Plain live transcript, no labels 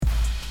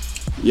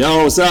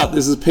Yo, what's up?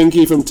 This is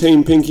Pinky from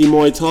Team Pinky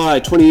Muay Thai.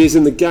 20 years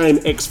in the game,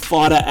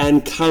 ex-fighter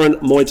and current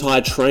Muay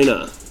Thai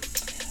trainer.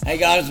 Hey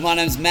guys, my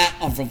name's Matt.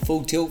 I'm from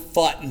Full Tilt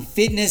Fight and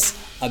Fitness.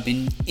 I've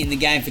been in the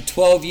game for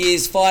 12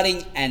 years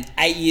fighting and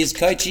 8 years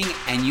coaching,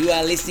 and you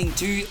are listening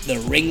to the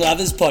Ring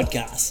Lovers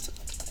Podcast.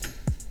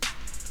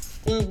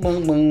 What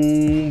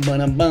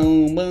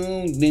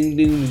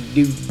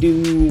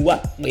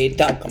we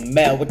talking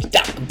about? What you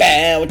talking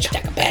about? What you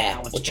talking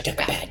about? What you talking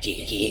about?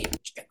 Yeah. What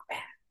you talking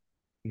about?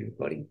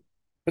 Everybody,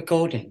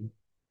 recording.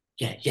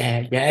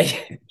 Yeah.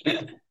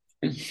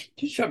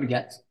 Just show me,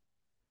 guys.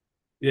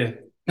 Yeah.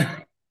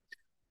 I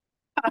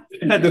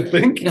had to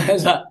think.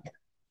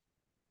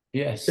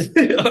 Yes.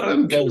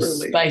 There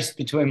was space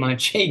between my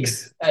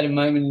cheeks at a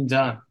moment in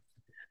time.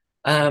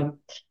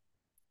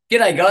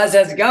 G'day guys,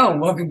 how's it going?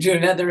 Welcome to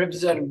another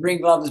episode of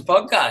Ring Lovers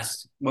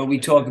Podcast, where we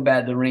talk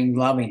about the ring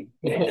loving.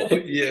 Oh,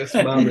 yes,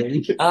 my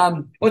ring.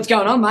 What's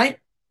going on, mate?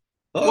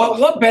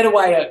 What better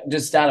way to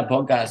start a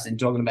podcast than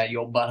talking about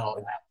your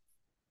butthole?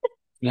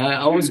 No,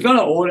 I was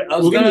gonna order. I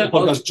was gonna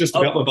podcast just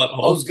about my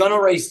butthole. I was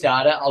gonna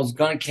restart it. I was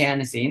gonna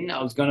count us in.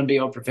 I was gonna be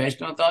all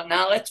professional. I thought,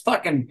 no, let's go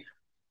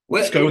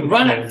with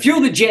run butthole. it.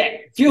 Fuel the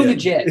jet. The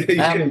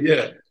jet.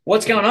 Yeah.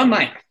 What's going on,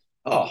 mate?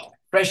 Oh,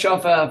 fresh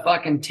off a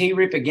fucking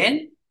T-rip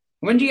again.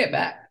 When do you get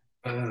back?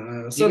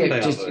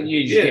 Sunday.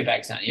 You just get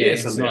back Sunday. Yeah,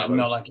 it's Sunday.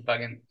 not like you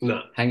fucking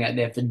No. hang out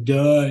there for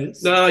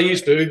days. No, I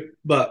used to,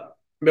 but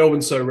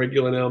Melbourne's so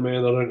regular now,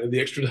 man. I don't have the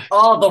extra day.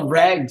 Oh, the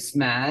regs,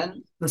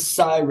 man. They're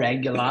so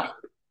regular.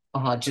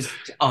 I just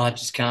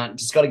can't.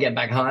 Just got to get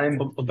back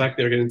home. I'm back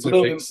there again in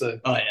 2 weeks. So.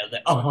 Oh yeah.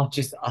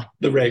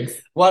 The regs.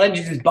 Why don't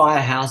you just buy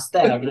a house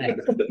there?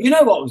 You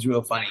know what was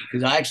real funny?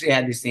 Because I actually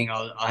had this thing.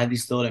 I had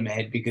this thought in my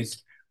head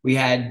because we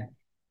had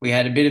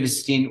a bit of a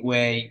stint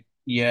where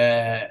you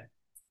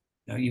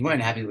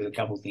weren't happy with a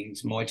couple of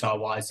things Muay Thai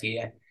wise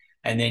here,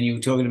 and then you were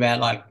talking about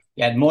like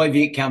you had Muay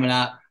Vic coming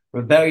up,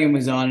 Rebellion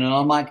was on, and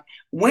I'm like,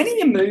 when are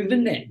you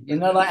moving there? You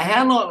know, like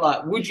how long?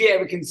 Like, would you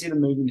ever consider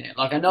moving there?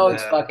 Like, I know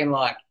it's fucking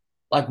like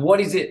what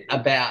is it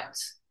about?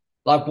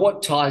 Like,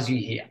 what ties you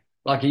here?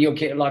 Like, are you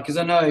like? Because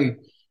I know,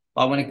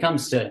 like, when it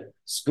comes to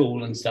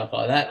school and stuff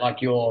like that, like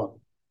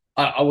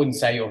I wouldn't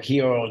say you're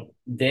here or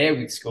there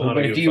with school,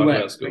 but if you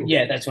were,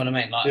 yeah, that's what I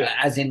mean. Like,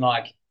 as in,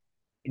 like,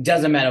 it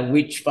doesn't matter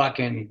which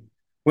fucking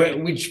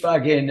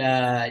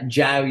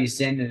jail you're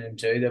sending them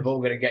to, they've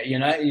all got to get, you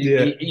know,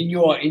 in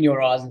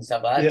your eyes and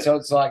stuff like that. Yeah. So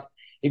it's like,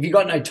 if you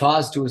got no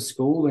ties to a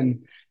school,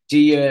 and do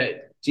you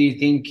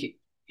think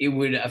it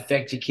would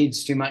affect your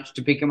kids too much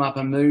to pick them up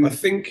and move? I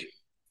think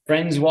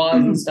friends-wise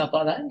and stuff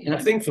like that. You know? I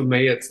think for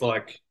me, it's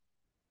like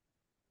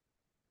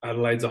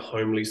Adelaide's a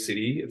homely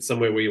city. It's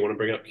somewhere where you want to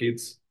bring up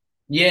kids.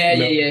 Yeah,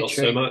 not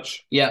true. So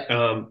much.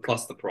 Yeah.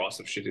 Plus the price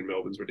of shit in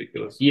Melbourne's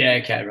ridiculous. Yeah.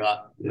 Okay. Right.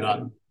 Yeah.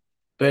 Right.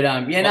 But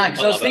because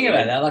I was thinking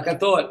about that. Like I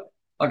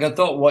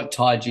thought, what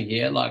tied you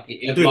here? Like, are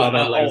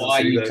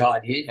you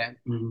tied here? Yeah.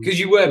 Because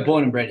you were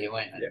born and bred here,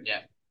 weren't you?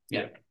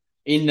 Yeah.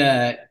 In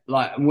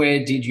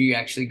where did you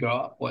actually grow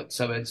up? What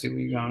suburbs were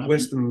you growing up?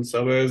 Western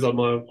suburbs. I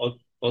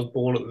was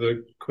born at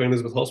the Queen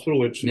Elizabeth Hospital,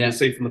 which you can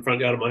see from the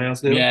front yard of my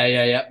house now.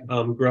 Yeah.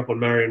 Grew up on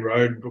Marion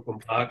Road, Brooklyn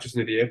Park, just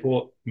near the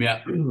airport.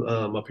 Yeah.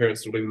 My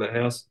parents still live in that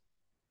house.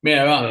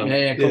 Yeah.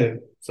 Right. Cool. Yeah.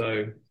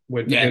 So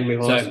went to Henley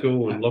High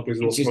School and Lockleys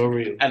North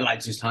Primary.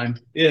 Adelaide's just home.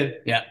 Yeah.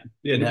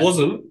 It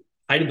wasn't.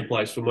 Hated the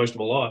place for most of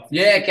my life.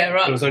 Yeah. Okay.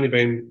 Right. But it's only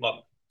been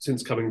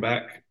since coming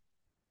back.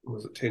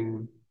 Was it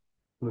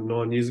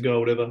 9 years ago or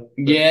whatever?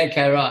 Yeah.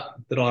 Okay. Right.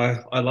 That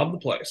I love the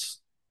place.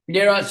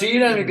 Yeah. Right. So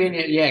you'd only been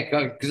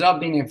here, because I've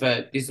been here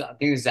for this. I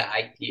think this is the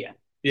 8th year.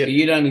 Yeah. So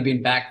you'd only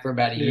been back for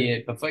about a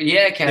year before.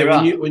 Yeah. Okay.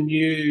 Right. When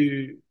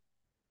you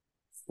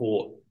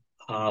fought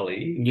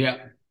Harley. Yeah.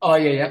 Oh,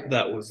 yeah.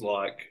 That was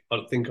like,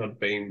 I think I'd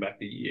been back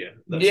a year.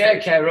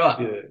 Okay, right.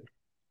 Yeah.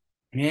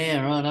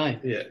 Yeah, right,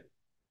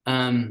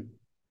 Yeah.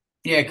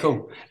 Yeah,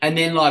 cool. And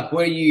then, like,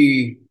 when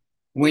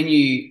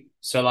you,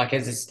 so, like,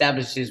 as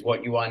established as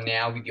what you are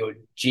now with your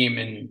gym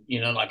and,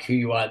 you know, like, who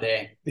you are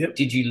there,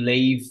 did you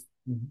leave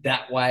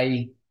that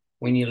way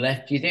when you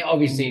left, do you think?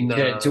 Obviously,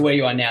 to where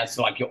you are now, it's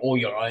like all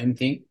your own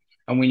thing.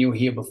 And when you were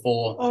here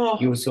before,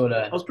 you were sort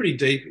of... I was pretty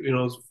deep, you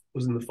know, I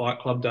was in the Fight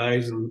Club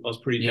days, and I was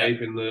pretty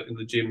deep in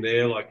the gym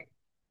there, like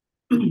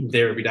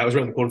there every day. I was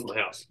around the corner from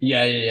my house.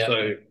 Yeah.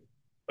 So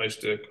I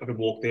could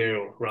walk there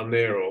or run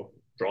there or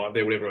drive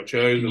there, whatever I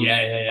chose. And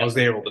I was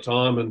there all the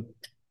time, and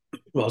I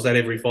was at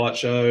every fight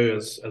show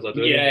as I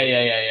do.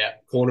 Yeah.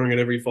 Cornering at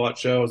every fight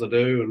show as I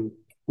do. And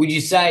would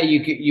you say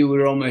you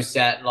were almost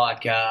at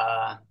like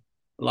a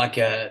I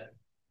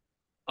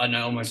don't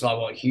know, almost like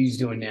what Hugh's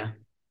doing now?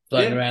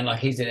 Floating around, like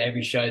he's at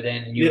every show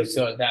then, and you were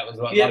sort of, that was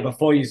what, like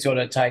before you sort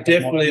of take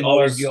definitely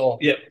more of your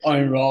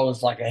own role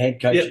as like a head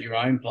coach at your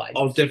own place.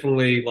 I was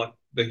definitely like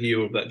the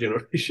hero of that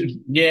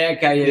generation. Yeah,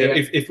 okay,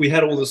 yeah. If we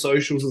had all the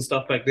socials and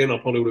stuff back then, I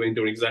probably would have been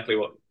doing exactly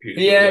what Hugh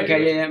did. Yeah,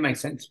 okay, that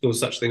makes sense. There was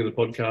such thing as a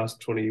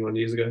podcast 21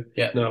 years ago.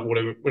 Yeah. No,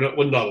 whatever. When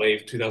did I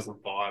leave?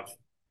 2005.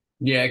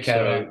 Yeah, okay,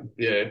 so, right.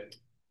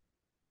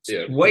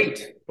 Yeah.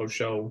 Sweet. For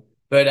sure.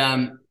 But,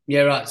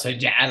 yeah, right. So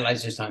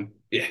Adelaide's just home.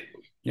 Yeah.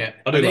 Yeah.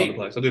 I do love the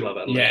place. I do love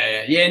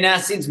Adelaide. Yeah. Now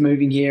since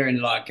moving here and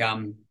like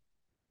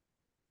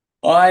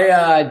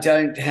I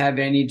don't have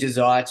any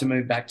desire to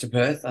move back to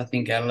Perth. I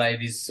think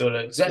Adelaide is sort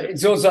of. So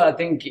it's also I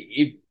think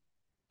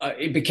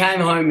it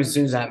became home as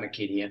soon as I had my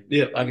kid here.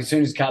 Yeah. Like as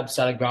soon as Cub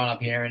started growing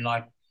up here, and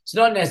like it's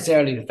not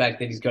necessarily the fact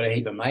that he's got a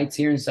heap of mates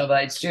here and stuff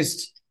like that. It's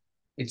just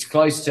it's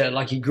close to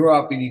like he grew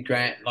up with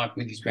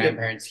his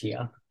grandparents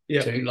here.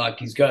 Yeah. Too. Like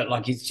he's got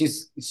like it's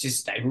just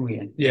stable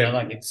here. Yeah. You know,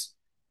 like it's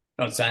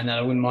not saying that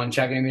I wouldn't mind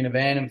chucking him in a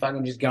van and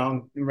fucking just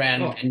going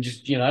around and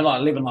just, you know,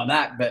 like living like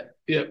that. But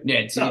yeah,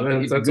 it's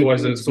always an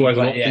option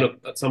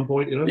at some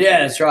point, you know.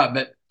 Yeah, that's right.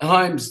 But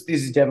this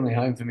is definitely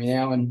home for me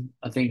now, and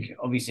I think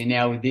obviously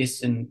now with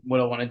this and what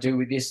I want to do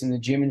with this and the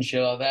gym and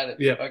shit like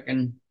that,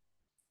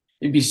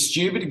 it'd be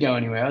stupid to go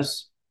anywhere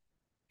else.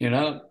 You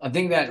know, I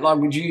think that like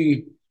would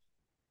you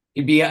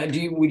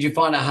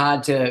find it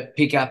hard to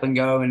pick up and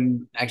go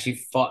and actually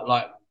fight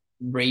like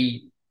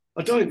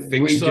I don't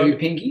think redo so.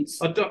 pinkies?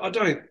 I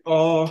don't.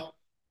 Oh,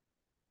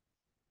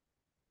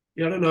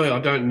 yeah, I don't know. I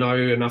don't know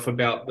enough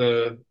about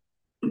the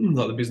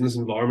like the business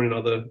environment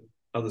in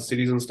other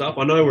cities and stuff.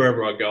 I know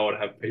wherever I go, I'd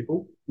have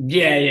people.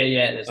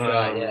 Yeah. That's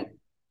right. Yeah.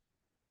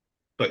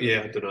 But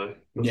yeah, I don't know.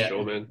 Not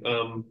sure, man.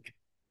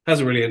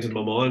 Hasn't really entered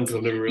my mind because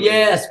I've never really.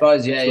 Yeah, I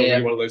suppose. Yeah, it's not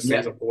really one of those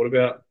things I've thought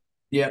about.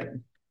 Yeah.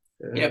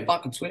 Yeah,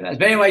 fucking sweet.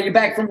 But anyway, you're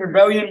back from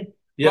Rebellion.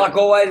 Yep. Like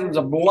always, it was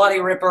a bloody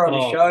ripper of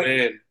a show.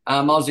 Man.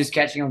 I was just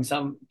catching on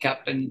some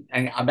captain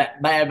and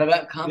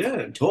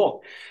can't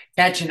talk.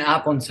 Catching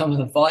up on some of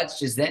the fights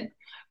just then.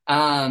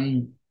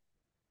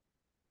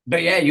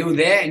 But yeah, you were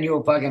there and you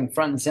were fucking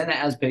front and center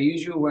as per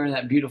usual, wearing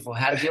that beautiful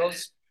hat of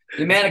yours.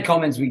 The amount of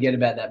comments we get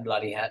about that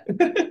bloody hat,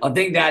 I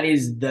think that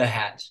is the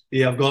hat.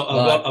 Yeah, I've got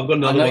another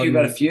one. I know you've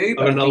got a few. I've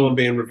got another one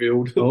being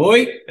revealed.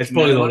 It's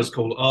probably not as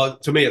cool.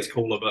 To me, it's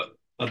cooler, but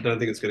I don't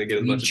think it's going to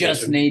get as much attention. You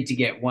just need to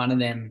get one of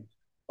them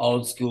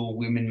old school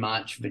women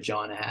march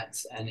vagina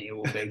hats, and it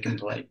will be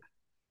complete.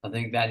 I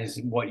think that is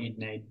what you'd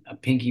need: a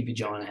pinky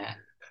vagina hat.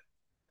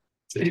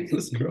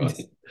 Jesus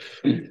Christ.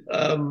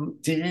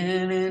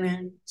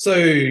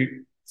 So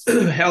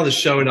how the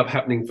show ended up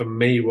happening for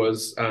me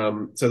was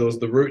so there was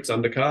the Roots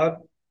undercard.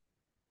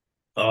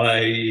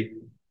 I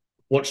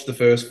watched the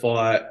first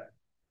fight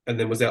and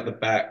then was out the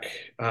back.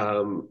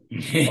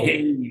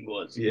 He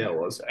was. Yeah, I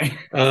was.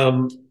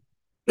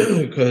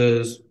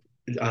 Because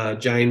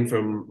Jane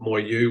from Moi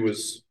U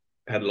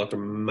had like a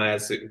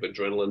massive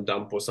adrenaline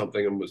dump or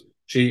something, and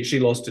she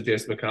lost to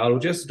Jess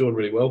McArdle. Jess is doing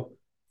really well.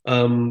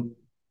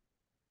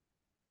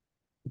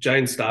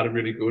 Jane started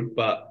really good,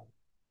 but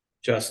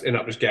just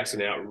ended up just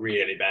gassing out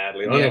really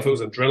badly. I don't know if it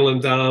was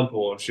adrenaline dump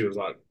or she was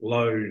like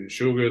low in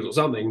sugars or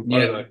something. I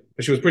don't know.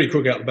 But she was pretty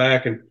crook out the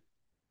back, and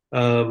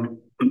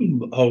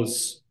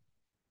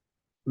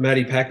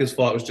Maddie Packer's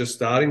fight was just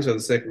starting, so the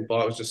second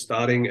fight was just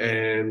starting,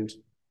 and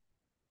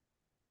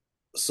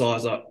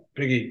Si's like,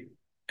 Piggy,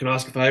 can I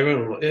ask a favour?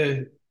 And I'm like, yeah.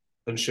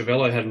 And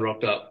Chevello hadn't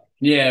rocked up.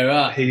 Yeah,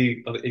 right.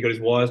 He got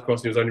his wires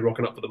crossed and he was only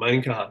rocking up for the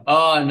main card.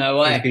 Oh, no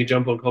way. Can you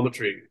jump on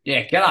commentary?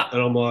 Yeah, get up.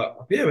 And I'm like,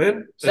 yeah,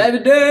 man. Save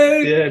it,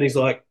 dude. Yeah, and he's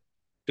like,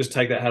 just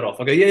take that hat off.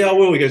 I go, yeah, I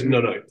will. He goes,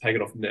 no, take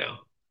it off now.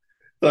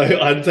 So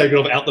I had to take it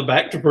off out the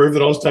back to prove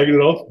that I was taking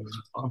it off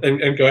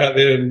and go out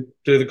there and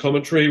do the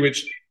commentary,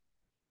 which,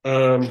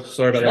 sorry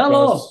about that,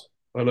 guys.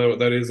 I know what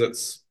that is.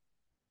 That's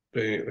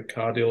being the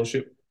car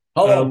dealership.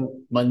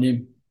 My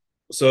name.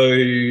 So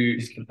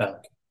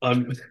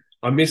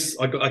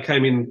I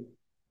came in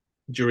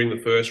during the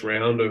first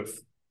round of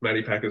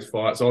Maddie Packer's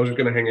fight, so I was just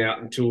going to hang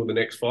out until the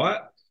next fight.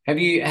 Have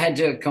you had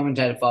to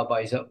commentate a fight by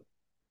yourself?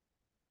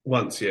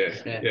 Once, yeah.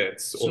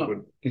 It's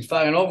awkward. It's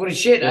fucking awkward as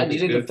shit. You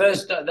did the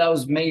first. That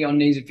was me on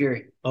Knees of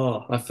Fury.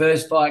 Oh, my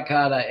first fight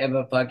card I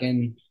ever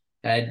fucking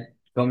had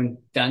done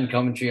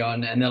commentary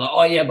on, and they're like,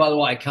 "Oh yeah, by the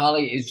way,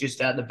 Carly is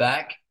just out the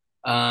back.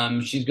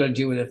 She's got to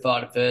deal with her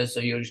fighter first, so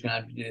you're just gonna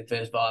have to do the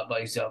first fight by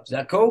yourself. Is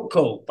that cool?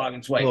 Cool,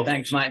 fucking sweet. Cool.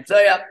 Thanks, mate.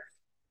 See ya."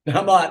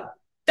 I'm like,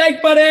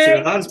 thanks, buddy. So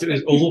the hardest bit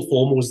is all the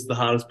formals is the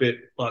hardest bit,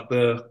 like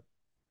the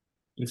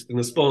listing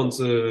the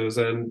sponsors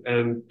and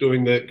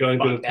going through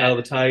the tail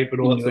of the tape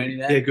and all that stuff.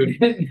 Yeah,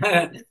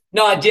 good.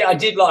 No, I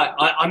did like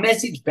I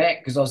messaged Beck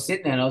because I was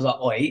sitting there and I was like,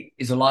 "Oh,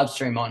 is a live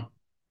stream on?"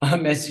 I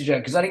messaged her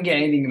because I didn't get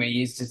anything in my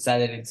ears to say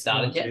that it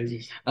started yet.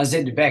 Jesus. I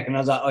said to Beck and I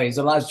was like, "Oh, is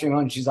a live stream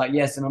on?" She's like,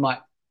 "Yes," and I'm like,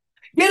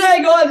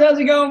 "G'day guys, how's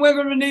it going?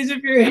 Welcome to Knees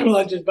of Fury." I'm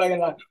like just fucking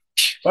like,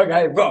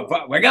 okay,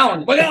 we're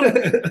going.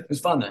 It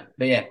was fun though.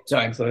 But yeah,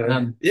 sorry.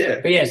 So, yeah.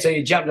 But yeah, so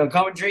you jumped on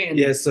commentary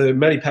and so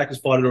Maddie Packer's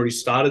fight had already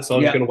started, so I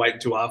was going to wait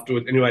until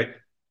afterwards. Anyway,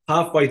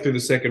 halfway through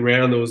the second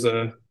round, there was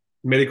a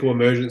medical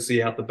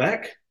emergency out the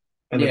back,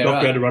 and the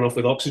doctor had to run off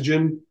with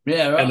oxygen.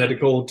 Yeah, right. And they had to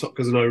call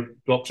because no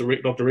doctor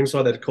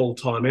ringside. They had to call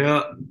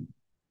timeout.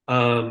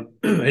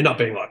 Ended up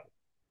being like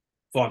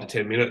 5 to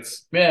 10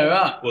 minutes. Yeah,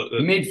 right.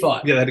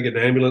 Mid-fight. Yeah, they had to get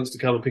an ambulance to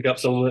come and pick up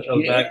someone at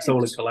the back.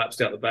 Someone had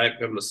collapsed out the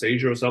back, having a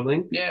seizure or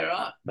something.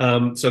 Yeah,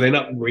 right. So they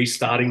ended up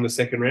restarting the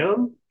second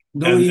round.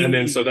 And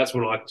then so that's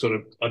when I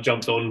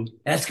jumped on.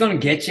 That's going to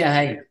get you,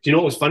 hey. Do you know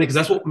what was funny? Because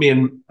that's what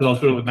I was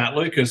doing with Matt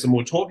Lucas, and we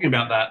were talking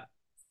about that.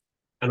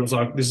 And it was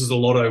like, this is a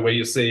lotto where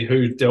you see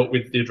who dealt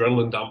with the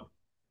adrenaline dump.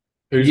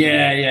 Who's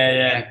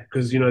Yeah.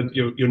 because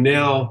you're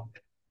now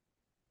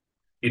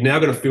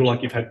going to feel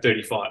like you've had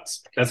 30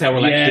 fights. That's how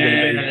relaxed you're going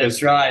to be Yeah, because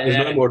that's right. there's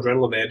no Yeah. more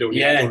adrenaline there doing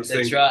Yeah, doing its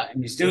that's thing. right.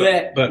 And you're still But,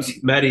 there. but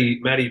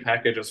Matty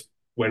Packer just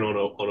went on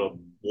a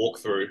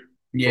walkthrough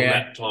from Yeah.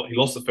 that time. He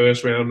lost the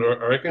first round,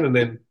 I reckon, and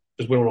then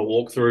just went on a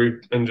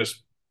walkthrough and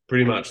just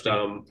pretty much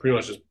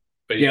just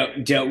beat. Yeah,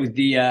 dealt with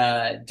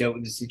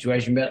the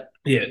situation better.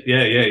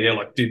 Yeah.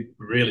 Like did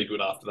really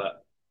good after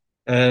that.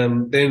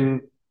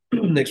 Then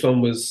next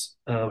one was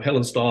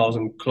Helen Styles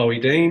and Chloe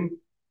Dean.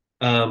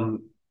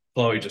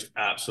 Chloe just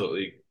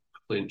absolutely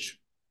clinch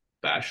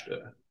bashed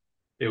her.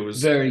 It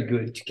was Very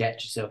good to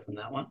catch yourself on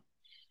that one.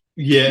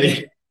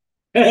 yeah,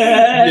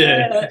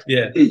 yeah.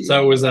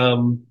 So it was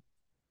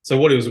so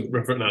what it was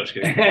no, just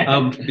kidding.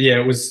 Yeah,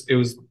 it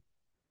was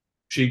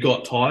she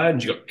got tired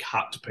and she got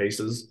cut to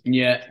pieces.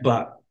 Yeah.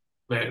 But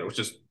man, it was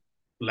just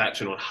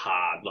latching on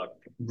hard, like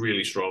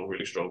really strong,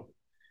 really strong.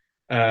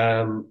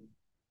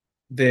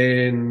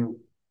 Then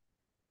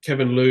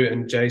Kevin Liu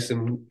and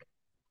Jason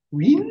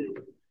Win.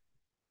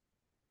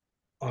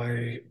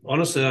 I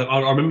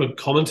remember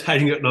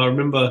commentating it, and I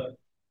remember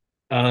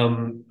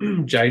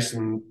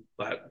Jason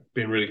like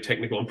being really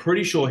technical. I'm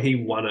pretty sure he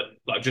won it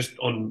like just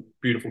on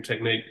beautiful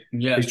technique.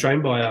 Yeah. He's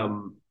trained by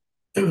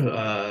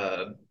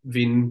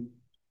Vin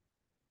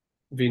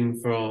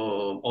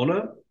from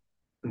Honor,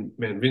 and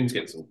man, Vin's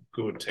getting some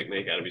good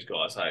technique out of his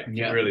guys. Hey,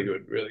 Yeah. really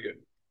good, really good.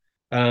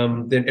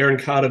 Then Erin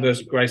Carter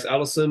versus Grace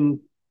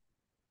Allison.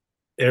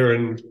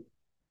 Erin,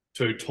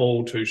 too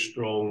tall, too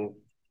strong,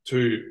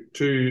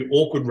 too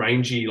awkward,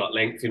 rangy, like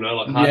length,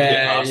 like hard to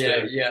get past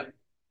her. Yeah.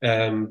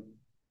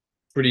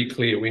 Pretty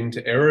clear win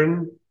to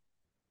Erin.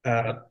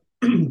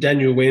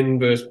 Daniel Wen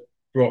versus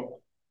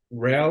Brock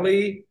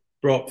Rowley.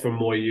 Brock from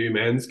Moyu,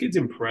 man. This kid's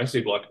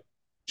impressive. Like,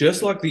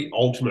 just like the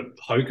ultimate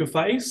poker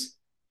face,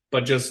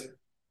 but just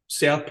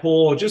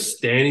southpaw, just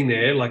standing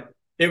there. Like,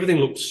 everything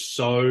looked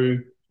so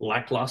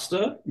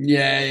lackluster.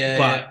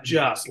 Yeah.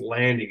 Just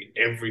landing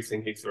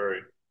everything he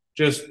threw.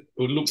 It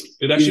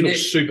actually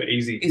looks super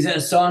easy. Is that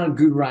a sign of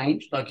good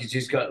range? Like he's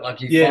just got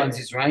he finds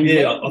his range.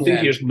 Yeah, I think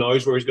he just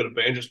knows where he's got to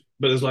be,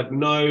 but there's like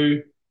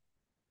no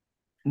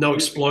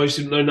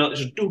explosive, no nothing.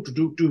 Just do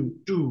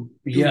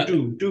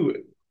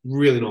it.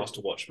 Really nice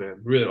to watch,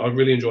 man. I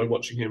really enjoyed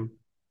watching him.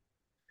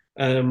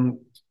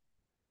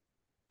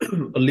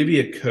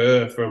 Olivia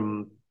Kerr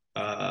from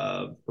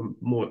not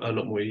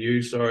More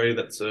You, sorry,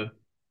 that's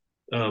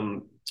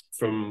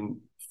from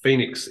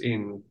Phoenix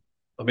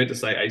I meant to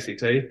say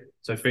ACT.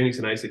 So Phoenix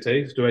and ACT,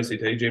 do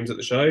ACT gyms at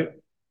the show.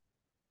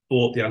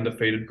 Fought the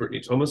undefeated Brittany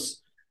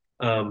Thomas.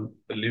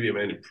 Olivia,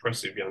 man,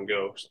 impressive young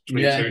girl,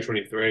 22,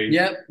 23.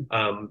 Yep.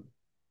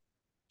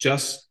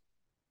 Just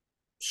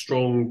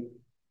strong,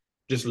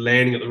 just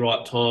landing at the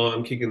right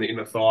time, kicking the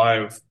inner thigh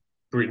of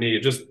Brittany.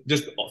 It just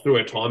threw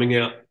her timing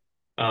out.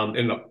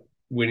 Ended up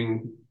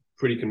winning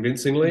pretty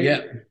convincingly.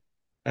 Yeah.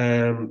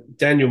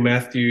 Daniel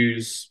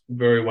Matthews,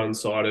 very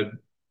one-sided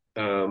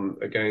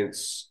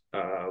against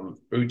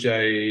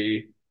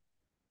Ujay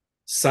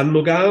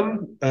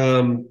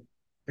Sunmugam.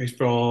 He's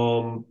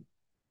from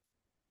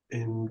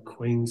in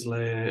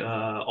Queensland.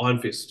 Iron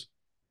Fist.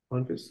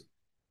 Iron Fist.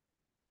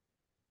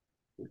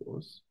 I think it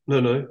was.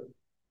 No.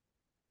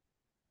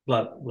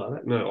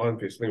 Blood. No, Iron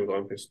Fist. I think it was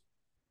Iron Fist.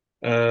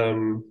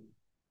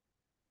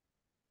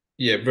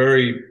 Yeah,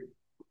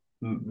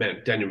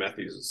 man, Daniel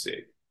Matthews is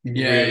sick.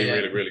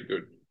 Really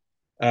good.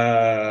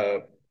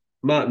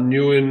 Martin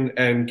Nguyen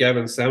and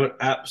Gavin Samet,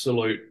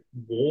 absolute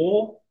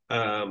war.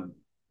 Martin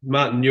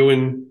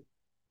Nguyen,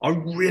 I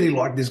really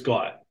like this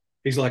guy.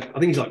 I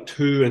think he's like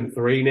 2 and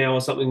 3 now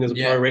or something as a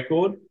pro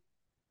record,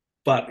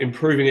 but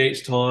improving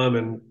each time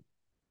and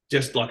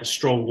just like a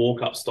strong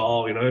walk-up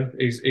style,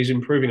 he's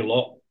improving a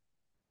lot.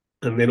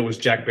 And then it was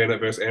Jack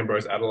Bennett versus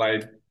Ambrose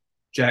Adelaide.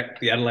 Jack,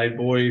 the Adelaide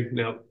boy,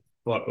 now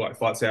like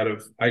fights out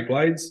of 8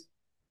 blades.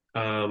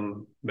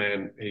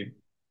 Man, he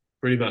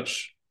pretty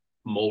much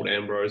mauled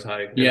Ambrose.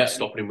 Hey,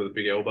 stopping him with a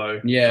big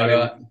elbow. Yeah,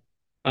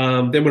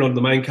 right. Then went on to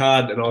the main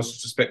card, and I was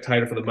just a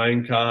spectator for the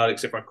main card,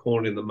 except for I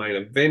cornered in the main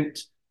event.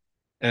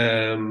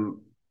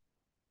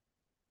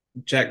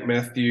 Jack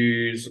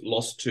Matthews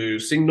lost to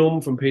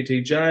Singnam from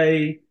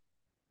PTJ.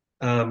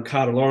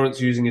 Carter Lawrence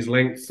using his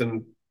length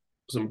and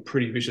some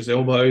pretty vicious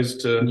elbows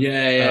to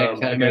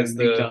against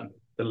the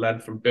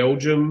lad from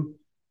Belgium.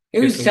 He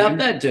was tough,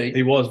 that dude.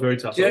 He was very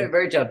tough.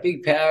 Very tough.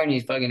 Big power in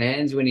his fucking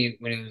hands when he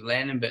was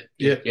landing, but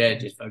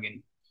just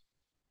fucking.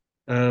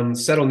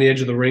 Sat on the edge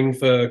of the ring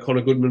for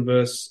Connor Goodman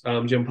versus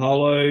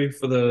Gianpaolo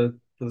for the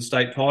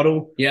state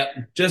title.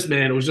 Yep.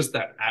 It was just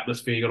that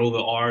atmosphere. You got all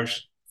the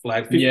Irish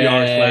flags, 50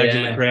 Irish flags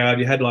in the crowd.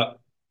 You had like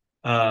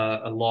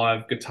a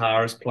live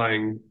guitarist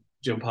playing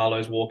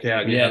Gianpaolo's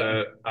walkout, and you had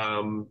a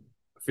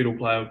fiddle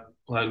player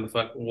playing the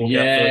walkout for Connor.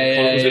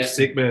 It was just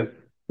sick, man.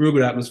 Real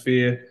good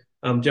atmosphere.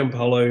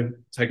 Gianpaolo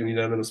taking the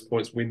unanimous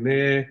points win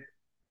there.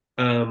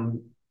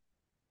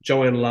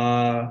 Joanne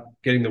La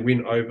getting the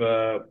win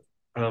over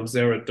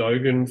Zara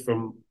Dogan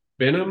from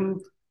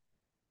Benham.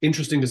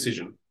 Interesting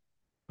decision.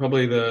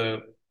 probably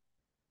the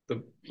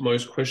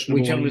most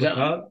questionable Which one one was on the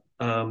that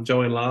one? card.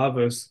 Joanne La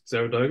versus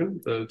Sarah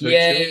Dogan, the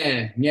Turkish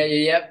girl.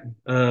 Yeah.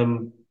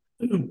 Um,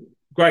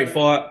 great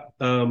fight,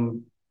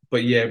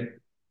 but yeah,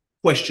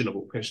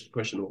 questionable.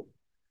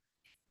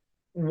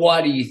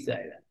 Why do you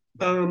say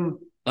that? Um,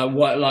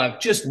 What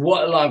is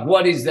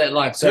that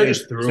like? her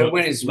just threw it,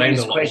 When landed it's a lot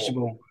more.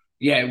 questionable,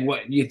 yeah.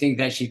 What you think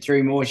that she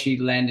threw more, she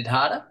landed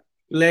harder,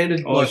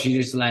 Landed or like she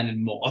just landed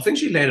more? I think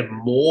she landed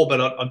more, but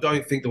I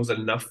don't think there was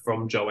enough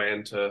from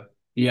Joanne to.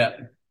 Yeah,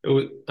 It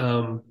was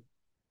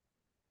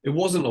it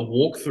wasn't a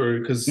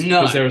walkthrough because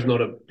no, there is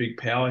not a big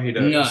power hitter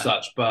as no,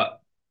 such, but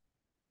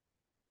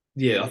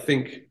yeah, I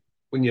think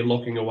when you're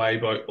locking away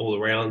both all the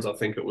rounds, I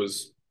think it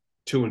was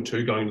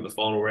 2-2 going to the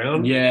final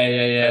round.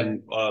 yeah,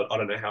 And I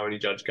don't know how any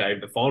judge gave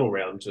the final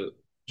round to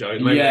Joe.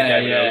 Maybe they yeah,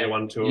 gave an yeah, earlier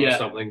one to her or yeah,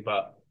 something.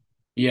 But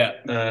yeah.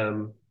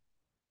 um,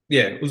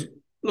 yeah, it was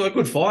a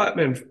good fight,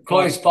 man.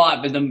 Close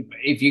fight, but then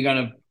if you're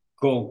gonna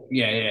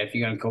if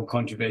you're gonna call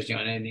controversy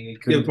on anything, it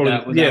Yeah, could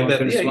probably. that Yeah, one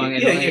could have swung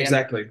either way.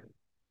 exactly.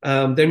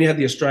 Then you had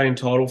the Australian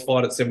title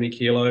fight at 70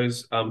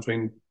 kilos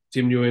between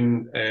Tim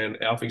Nguyen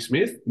and Alfie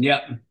Smith.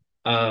 Yeah,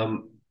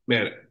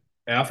 Man,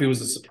 Alfie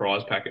was a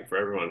surprise packet for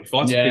everyone. He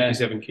fights at yeah,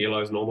 57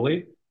 kilos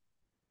normally.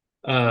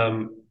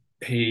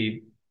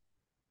 He,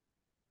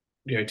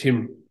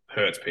 Tim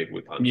hurts people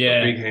with punches. Got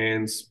yeah, big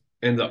hands.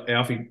 Ends up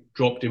Alfie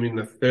dropped him in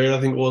the third,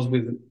 I think it was,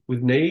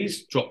 with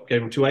knees.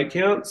 Gave him 2 8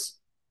 counts.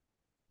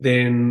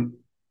 Then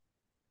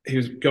he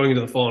was going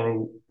into the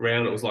final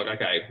round. It was like,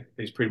 okay,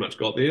 he's pretty much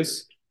got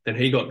this. Then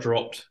he got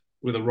dropped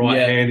with a right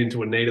yeah, hand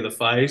into a knee to the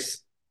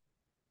face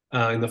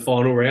in the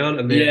final round,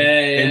 and then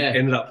yeah,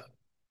 ended up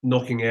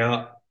knocking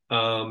out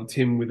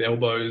Tim with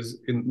elbows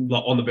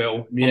on the bell,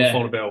 on the yeah.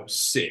 final bell.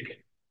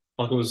 Sick.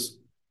 Like it was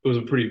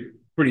a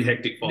pretty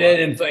hectic fight.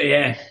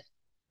 Yeah,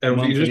 And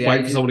one you for just the wait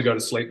for ages. someone to go to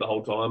sleep the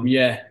whole time.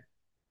 Yeah,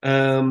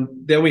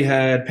 Then we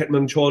had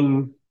Petman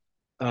Chon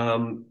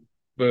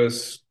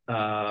versus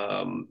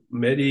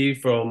Mehdi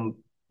from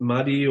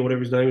Madi or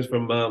whatever his name is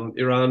from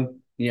Iran,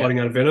 yeah, fighting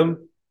out of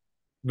Venom.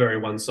 Very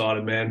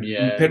one-sided, man.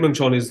 yeah, Petman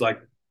Chon is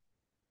like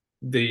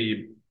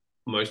the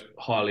most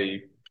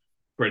highly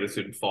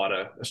credited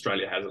fighter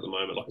Australia has at the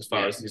moment. Like as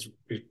far as his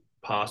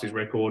past, his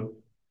record,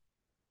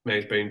 man,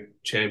 he's been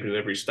champion at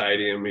every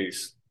stadium.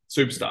 He's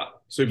superstar.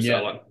 yeah,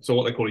 Like so,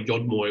 what they call a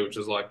Yodmoy, which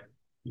is like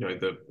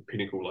the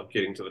pinnacle, like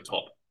getting to the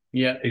top.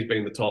 yeah, He's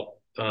been the top.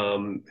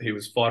 He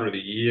was fighter of the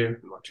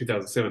year in like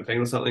 2017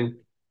 or something.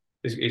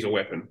 He's a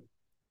weapon.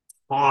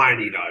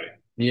 Tiny though.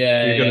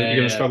 You're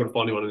gonna struggle to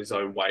find anyone in his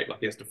own weight. Like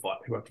he has to fight.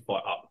 He'll have to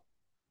fight up.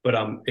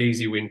 But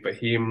easy win for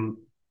him.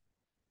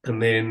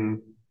 And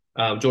then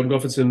Jordan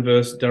Goffredson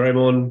versus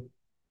Doraemon,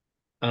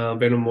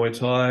 Venom Muay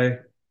Thai,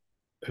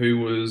 who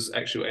was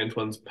actually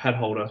Antoine's pad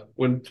holder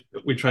when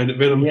we trained at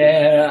Venom.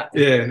 yeah,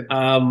 Yeah.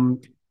 I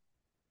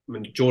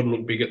mean, Jordan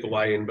looked big at the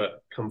weigh-in,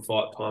 but come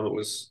fight time,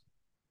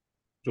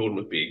 Jordan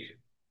was big.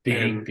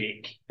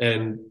 big.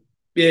 And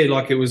yeah,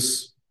 like it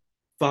was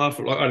far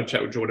from, like I had a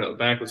chat with Jordan at the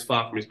back, it was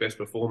far from his best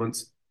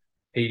performance.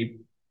 He,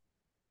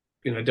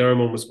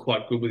 Doraemon was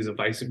quite good with his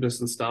evasiveness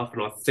and stuff.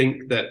 And I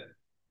think that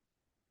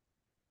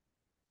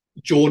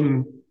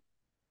Jordan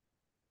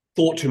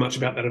thought too much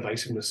about that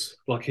evasiveness.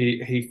 Like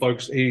he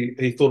focused,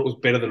 he thought it was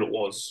better than it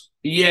was.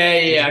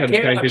 Yeah.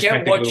 I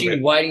kept watching,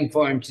 bit. waiting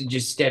for him to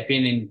just step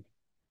in and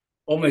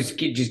almost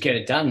get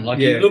it done. Like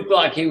Yeah. he looked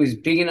like he was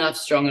big enough,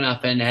 strong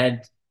enough, and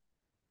had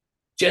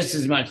just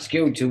as much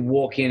skill to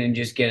walk in and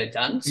just get it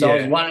done. So I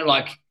was wondering,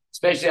 like,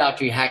 especially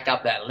after he hacked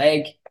up that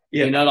leg,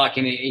 like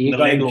he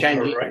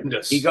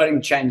got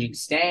him changing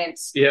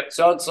stance. Yeah.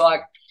 So it's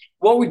like,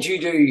 what would you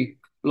do?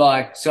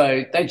 Like,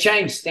 so they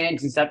change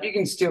stance and stuff. You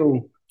can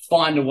still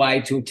find a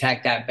way to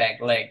attack that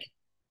back leg.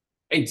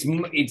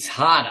 It's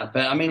harder,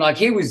 but I mean, like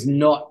he was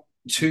not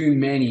too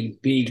many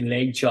big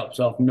leg chops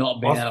off not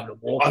being able to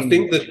walk. I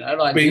think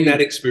that being that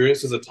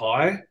experienced as a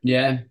Thai,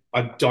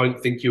 I don't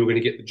think you were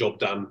going to get the job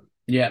done.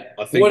 Yeah.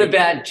 What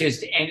about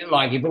just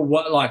like if it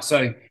was like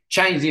so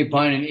change the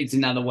opponent? It's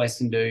another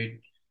Western dude.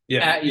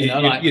 Yeah,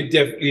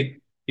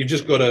 you've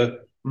just got to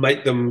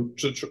make them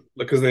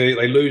because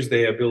they lose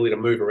their ability to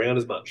move around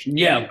as much.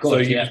 Yeah, of course. So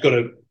you've just got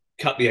to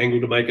cut the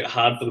angle to make it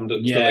hard for them to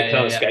so they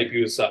can't escape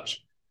you as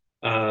such.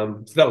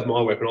 So that was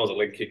my weapon. I was a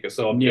leg kicker,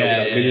 so I've dealt with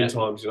that a million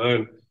times,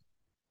 and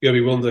you got to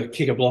be willing to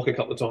kick a block a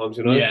couple of times,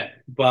 Yeah,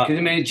 but because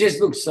I mean, it just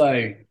looks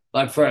so.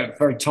 Like for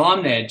a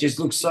time there, it just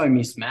looks so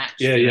mismatched.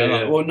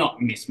 Yeah. Well,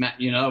 not mismatched,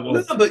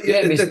 but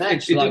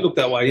mismatched. It did look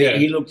that way. Yeah,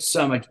 he looked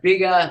so much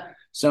bigger,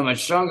 so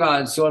much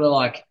stronger. It's sort of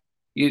like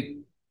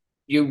you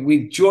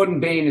with Jordan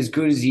being as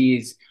good as he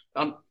is.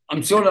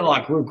 I'm sort of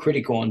like real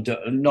critical on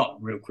not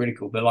real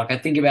critical, but like I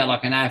think about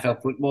like an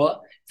AFL footballer.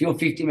 If you're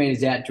 50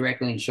 meters out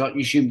directly in shot,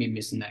 you shouldn't be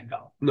missing that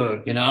goal.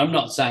 No, I'm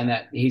not saying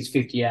that he's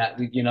 50 out.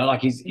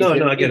 Like he's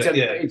I get it.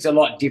 It's a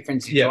lot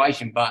different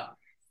situation, but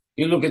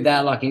you look at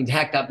that like he's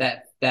hacked up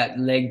that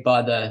leg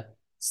by the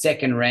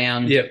second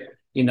round. Yep.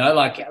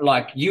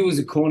 Like you as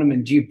a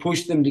cornerman, do you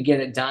push them to get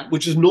it done?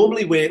 Which is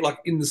normally where, like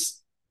in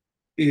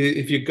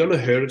if you're going to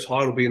hurt a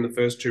tie, it'll be in the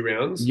first 2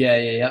 rounds. Yeah,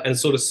 yeah, yeah. And it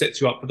sort of sets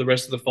you up for the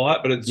rest of the fight.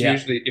 But it's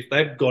usually, if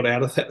they've got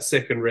out of that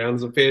second round,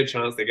 there's a fair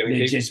chance they're going to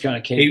They're keep. just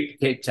going to keep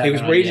He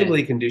was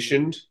reasonably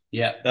conditioned.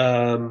 Yeah.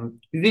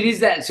 It is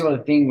that sort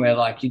of thing where,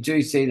 like, you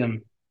do see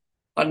them,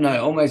 I don't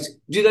know, almost,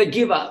 do they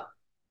give up?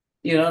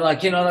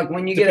 Like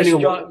when you get a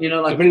strong,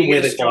 like when you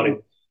get a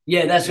strong,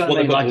 yeah, that's what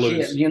I mean. Like,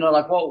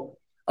 like, well,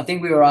 I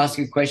think we were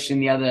asking a question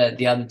the other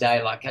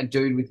day, like a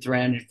dude with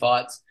 300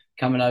 fights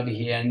coming over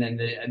here, and then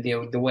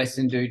the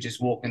Western dude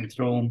just walking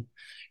through them.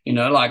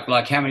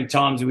 Like how many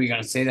times are we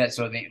going to see that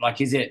sort of thing? Like,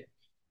 is it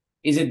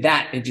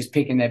that they're just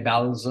picking their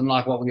battles, and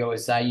like what we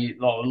always say,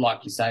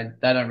 like you say,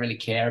 they don't really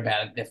care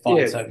about it. Their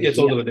fights over here. It's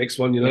on to the next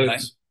one.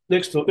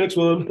 Next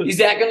one. Is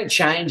that going to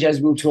change as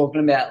we were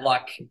talking about,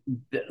 like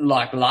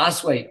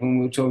last week when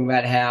we were talking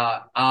about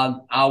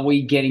how are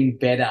we getting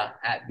better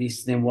at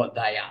this than what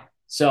they are?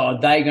 So are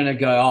they going to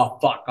go, oh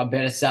fuck, I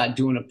better start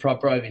doing it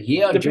proper over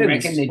here? Or do you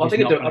reckon they're just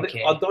not going to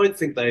care? I don't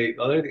think they're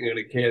going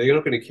to care. They're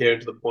not going to care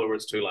to the point where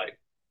it's too late.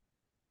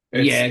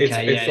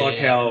 It's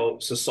how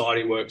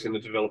society works in the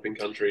developing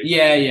countries.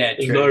 Yeah.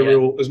 There's no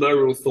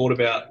real thought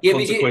about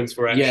consequence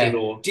for action.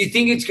 Or do you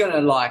think it's going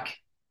to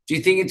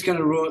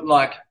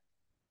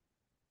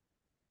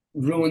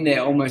ruin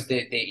their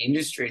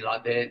industry,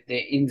 like their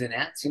ins and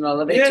outs?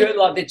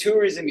 Like their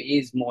tourism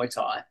is Muay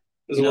Thai.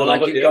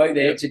 Go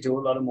there to do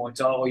a lot of Muay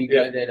Thai, or you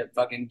go there to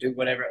fucking do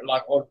whatever,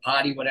 like, or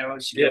party, whatever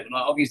else you do.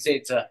 Like,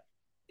 obviously,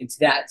 it's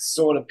that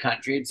sort of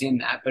country. It's in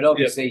that, but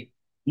obviously,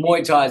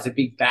 Muay Thai is a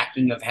big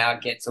factor of how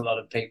it gets a lot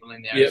of people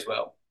in there as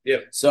well.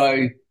 Yeah.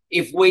 So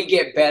if we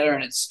get better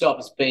and it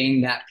stops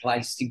being that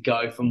place to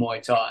go for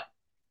Muay Thai,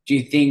 do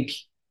you think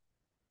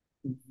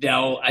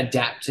they'll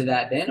adapt to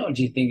that then, or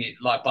do you think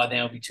by then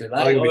it'll be too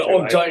late,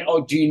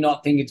 or do you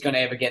not think it's going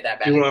to ever get that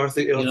back? Do you know what I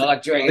think?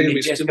 It'll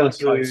be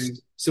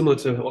similar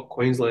to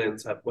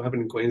what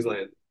happened in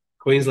Queensland.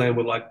 Queensland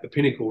were like the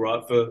pinnacle,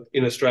 right?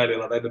 In Australia,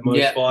 like they had the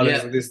most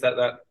fighters and this,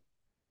 that.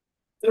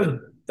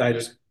 They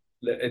just,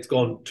 it's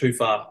gone too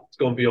far. It's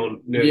gone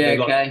beyond. Now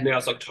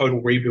it's like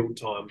total rebuild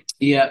time.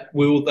 Yeah.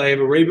 Will they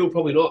ever rebuild?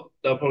 Probably not.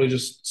 They'll probably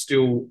just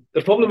still.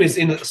 The problem is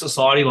in a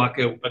society like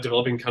a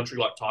developing country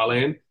like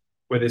Thailand,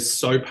 where they're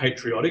so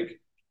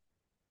patriotic,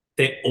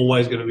 they're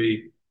always going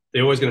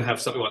to have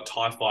something like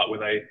Thai fight where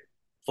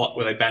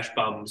they bash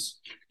bums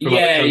from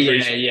other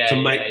countries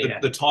to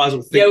make the Thais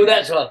will think. Yeah, well,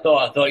 that's what I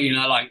thought. I thought,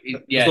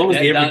 as long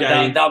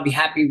as they'll be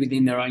happy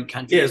within their own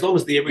country. Yeah, as long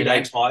as the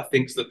everyday Thai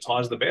thinks that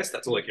Thai's the best,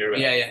 that's all they care about.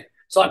 Yeah.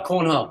 It's like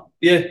cornhole.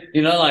 Yeah.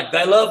 Like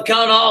they love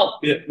cornhole.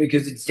 Yeah.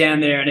 Because it's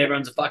down there and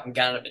everyone's a fucking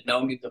gunner, but no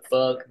one gives a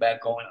fuck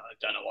about cornhole. I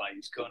don't know why I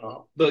use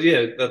cornhole. But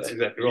yeah, that's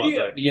exactly right.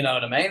 Yeah. You know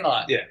what I mean?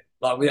 Like, yeah.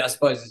 Like, I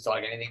suppose it's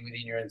like anything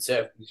within your own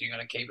circles. You're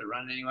going to keep it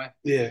running anyway.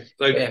 Yeah.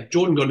 So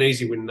Jordan got an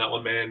easy win in that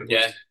one, man.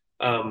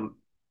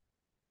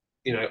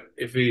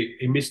 If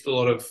he missed a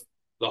lot of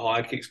the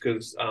high kicks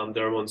because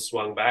Derrimon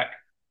swung back,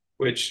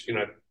 which,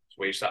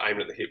 where you start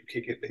aiming at the hip,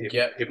 kick at the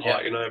hip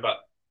height, but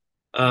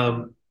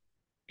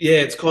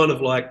it's kind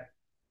of like,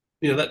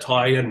 that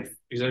Thai,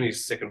 he's only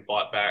his second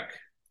fight back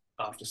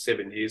after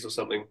 7 years or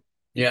something.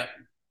 Yeah.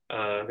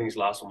 I think his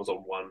last one was on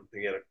one. I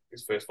think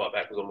his first fight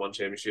back was on one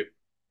championship.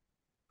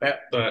 Yeah.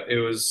 But it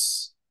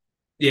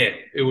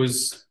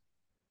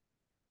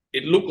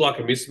looked like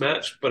a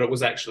mismatch, but it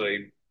was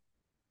actually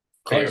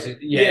close.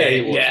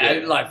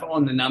 Like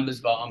on the numbers,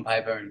 but on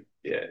paper.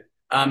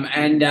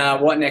 And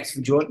what next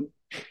for Jordan?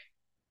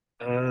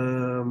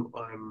 I'm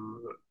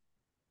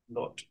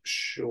not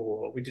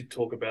sure. We did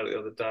talk about it the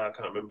other day. I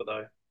can't remember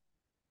though.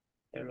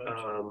 Yeah,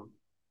 right.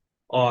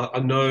 I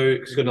know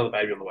because he's got another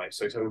baby on the way,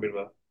 so he's having a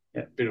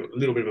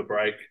little bit of a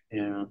break.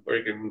 Yeah, where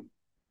he can,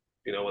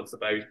 once the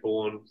baby's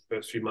born,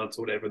 first few months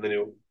or whatever, and then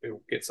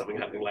he'll get something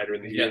happening later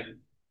in the year.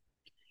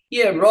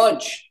 Yeah,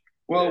 Rog.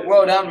 Well,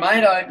 well done,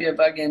 mate. I hope you're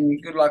fucking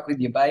good luck with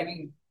your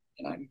baby.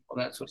 All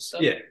that sort of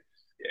stuff. Yeah.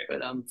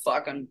 But I'm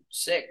fucking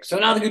sick. So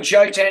another good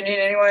show turned in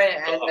anyway,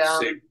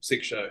 and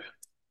sick show.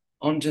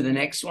 On to the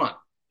next one.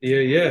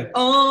 Yeah.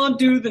 On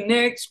to the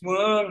next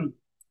one.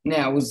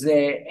 Now, was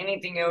there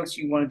anything else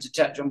you wanted to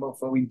touch on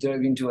before we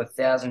dove into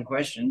 1,000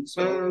 questions?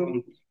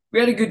 We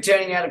had a good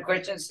turning out of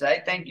questions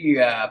today. Thank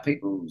you,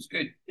 people. It was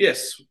good.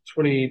 Yes,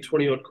 20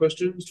 odd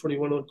questions,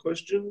 21 odd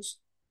questions.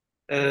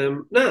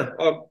 I'm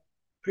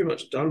pretty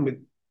much done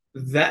with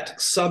that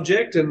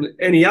subject and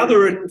any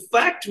other. In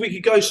fact, we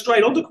could go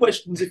straight on to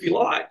questions if you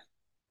like.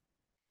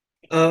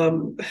 I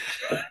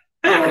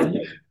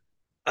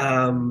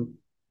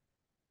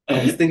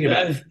was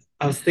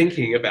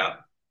thinking about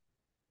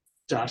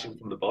starting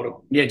from the bottom.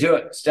 Yeah, do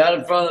it.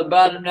 Started from the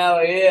bottom, now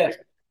we're here.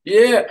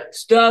 Yeah,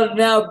 started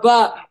now,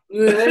 but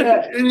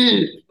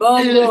it's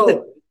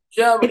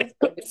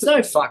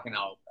so fucking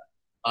old.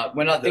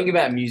 When I think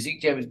about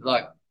music, I think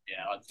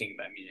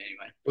about music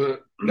anyway.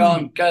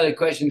 Go to the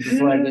questions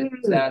before I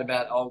start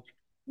about old.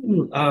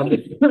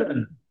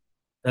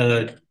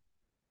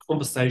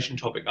 Conversation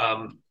topic.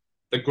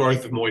 The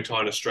growth of Muay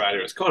Thai in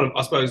Australia. It's kind of,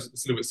 I suppose,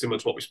 it's a little bit similar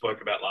to what we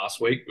spoke about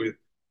last week with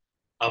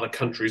other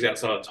countries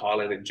outside of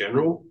Thailand in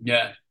general.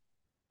 Yeah.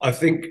 I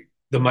think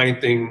the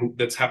main thing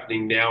that's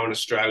happening now in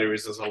Australia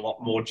is there's a lot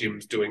more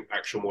gyms doing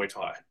actual Muay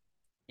Thai.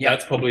 Yeah.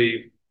 That's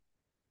probably,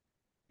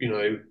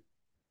 and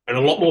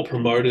a lot more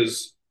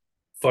promoters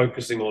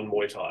focusing on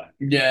Muay Thai.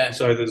 Yeah.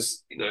 So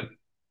there's,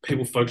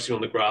 people focusing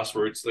on the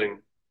grassroots thing,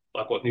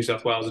 like what New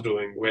South Wales are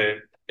doing,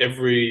 where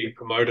every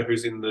promoter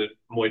who's in the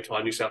Muay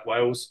Thai New South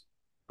Wales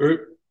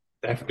group,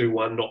 they have to do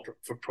one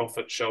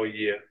not-for-profit show a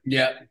year.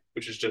 Yeah.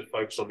 Which is just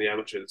focused on the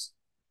amateurs.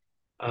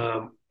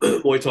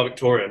 Muay Thai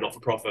Victoria,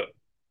 not-for-profit.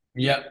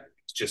 Yeah.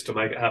 It's just to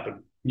make it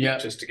happen. Yeah.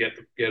 Just to get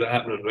it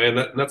happening. Man,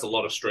 that's a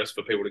lot of stress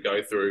for people to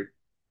go through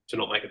to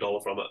not make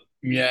 $1 from it.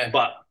 Yeah.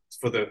 But it's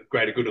for the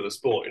greater good of the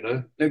sport,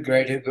 The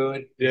greater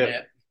good.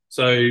 Yeah.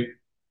 So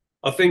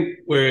I think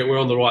we're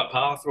on the right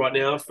path right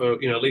now for,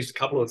 at least a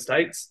couple of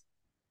states.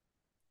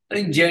 I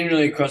think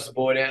generally across the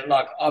board,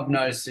 like I've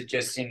noticed that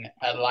just in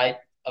Adelaide,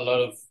 a lot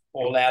of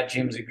all our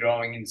gyms are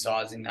growing in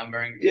size and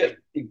numbering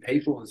in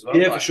people as well.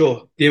 Yeah, for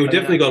sure. Yeah, we've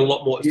definitely got a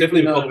lot more. It's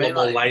definitely become a lot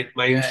more late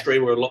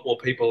mainstream where a lot more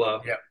people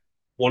are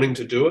wanting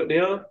to do it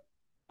now.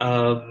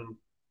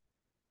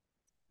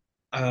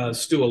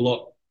 Still a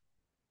lot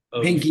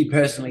of... Pinky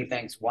personally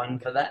thanks one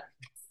for that.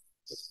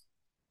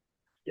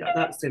 Yeah,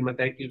 that's in my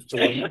thank yous to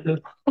one.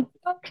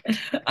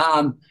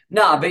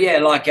 No, but yeah,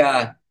 like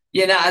as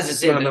I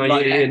said,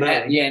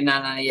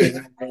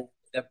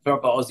 the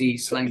proper Aussie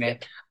slang there.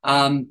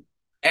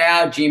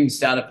 Our gym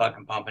started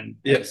fucking pumping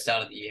at the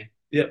start of the year.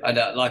 Yeah,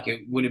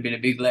 it would have been a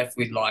big left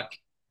with not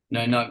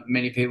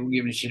many people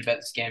giving a shit about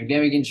the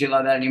scamdemic and shit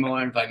like that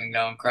anymore, and fucking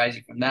going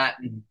crazy from that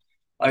and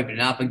opening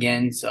up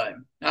again. So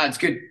no, it's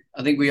good.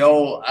 I think we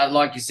all,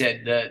 like you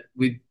said, that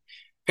with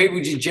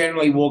people just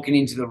generally walking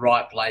into the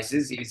right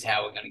places is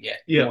how we're going to get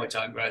Muay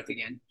Thai growth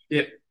again.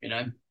 Yeah,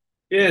 Yeah,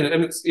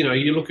 and it's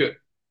you look at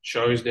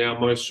shows now.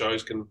 Most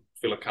shows can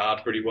fill a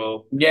card pretty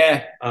well.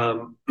 Yeah.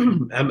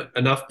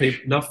 Enough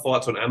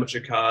fights on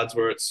amateur cards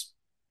where it's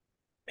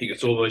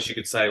almost, you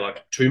could say,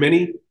 like too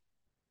many.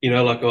 You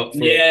know what?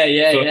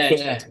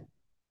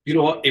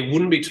 It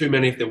wouldn't be too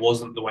many if there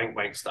wasn't the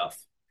wank stuff.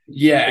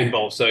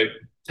 Involved. So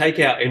take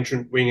out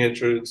wing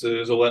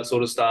entrances, all that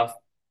sort of stuff.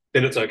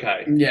 Then it's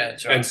okay. Yeah,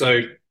 that's right. And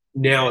so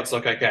now it's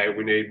like, okay,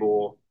 we need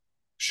more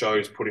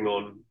shows putting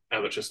on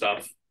amateur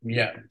stuff.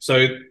 Yeah.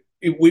 So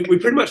we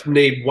pretty much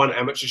need one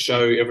amateur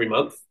show every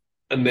month,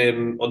 and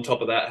then on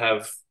top of that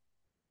have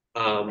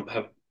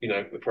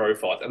the pro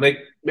fights. And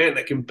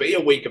they can be a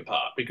week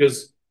apart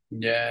because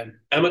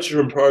amateur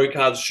and pro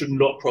cards should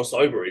not cross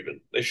over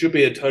even. They should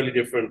be a totally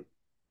different.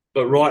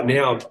 But right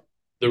now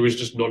there is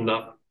just not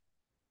enough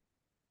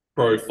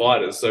pro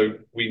fighters, so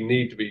we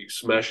need to be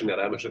smashing that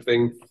amateur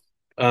thing.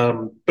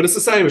 But it's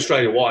the same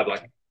Australia-wide.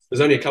 Like,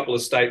 there's only a couple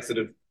of states that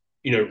are,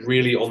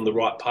 really on the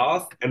right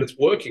path, and it's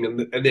working,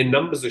 and their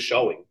numbers are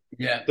showing.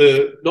 Yeah.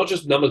 Not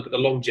just numbers, but the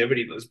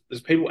longevity.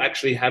 There's people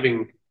actually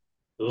having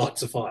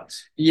lots of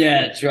fights.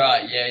 Yeah, that's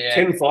right. Yeah.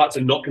 10 fights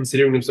and not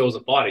considering themselves a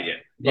fighter yet.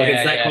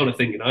 It's that kind of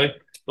thing,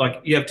 Like,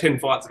 you have 10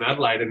 fights in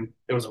Adelaide, and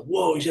it was like,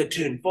 whoa, he's had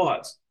 10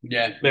 fights.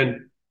 Yeah.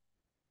 Man,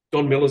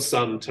 Don Miller's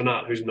son,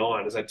 Tanat, who's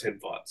 9, has had 10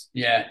 fights.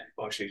 Yeah.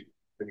 Actually,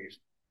 I think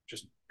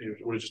he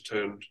would have just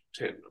turned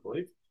 10, I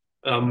believe.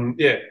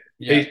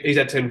 He's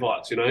had 10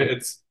 fights,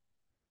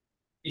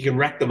 you can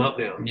rack them up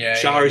now. Yeah.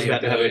 Shari's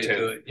about to have her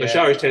 10th. So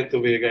Shari's 10th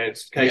will be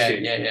against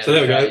Casey. Yeah. So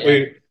there we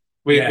go.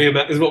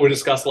 This is what we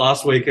discussed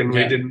last week, and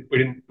we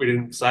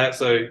didn't say it.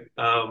 So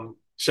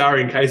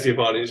Shari and Casey are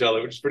fighting each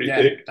other, which is pretty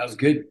thick. That was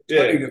good.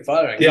 Pretty good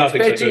fighting. Yeah, I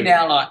think so too. Especially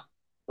now,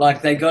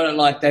 like they got it,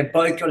 like they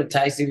both got a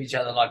taste of each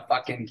other, like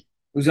fucking.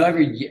 It was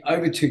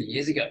over 2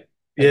 years ago.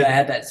 They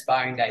had that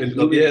sparring day.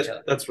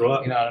 That's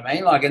right. You know what I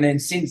mean? Like, and then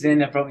since then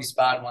they've probably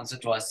sparred once or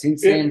twice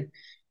since then.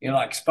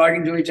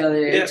 Spoken to each other.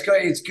 Yeah.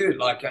 It's good.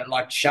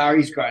 Like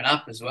Shari's grown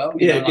up as well.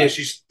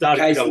 She's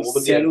started to become a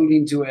woman. Settled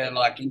into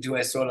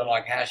her sort of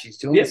like how she's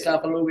doing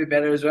stuff a little bit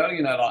better as well.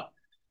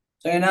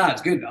 So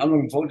it's good. I'm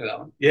looking forward to that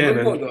one. Yeah,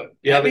 man. Forward to it.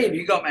 How many have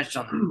you got matched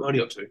on? Only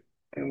got 2.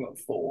 I've got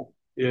 4.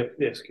 Yeah,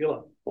 it's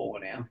killer. 4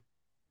 now.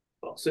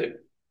 Oh, sick.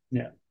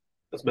 Yeah,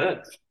 that's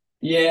mad.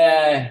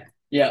 Yeah.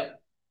 At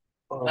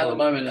the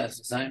moment, that's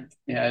the same.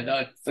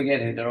 I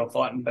forget who they're all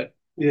fighting, but.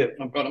 Yeah,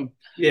 I've got them.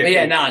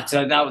 Yeah, but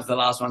so that was the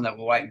last one that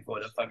we're waiting for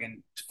to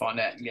find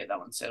out and get that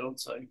one settled.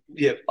 So sick.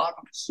 Yeah. But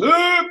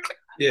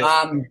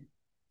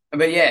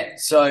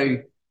so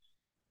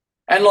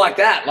and like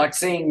that, like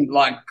seeing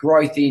like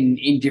growth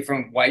in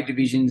different weight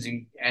divisions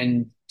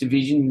and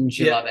divisions and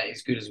shit like that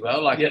is good as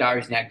well. Like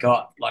Gary's now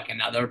got like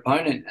another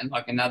opponent and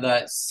like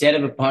another set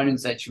of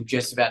opponents that she'll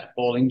just about to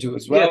fall into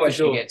as well as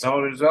she gets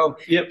older as well.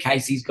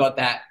 Casey's got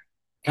that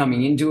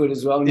coming into it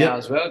as well now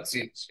as well. It's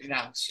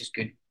just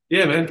good.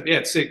 Yeah, man. Yeah,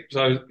 it's sick.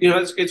 So,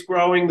 it's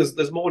growing.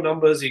 There's more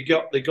numbers. They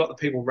got the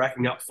people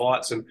racking up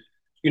fights, and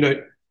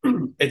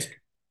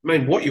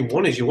what you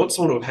want is someone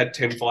to have had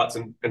 10 fights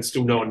and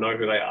still no one know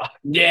who they are.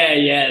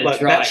 Yeah,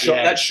 that's right.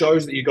 That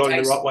shows that you're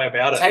going the right way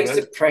about it. Takes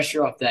the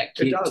pressure off that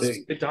kid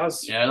too. It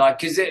does.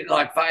 Because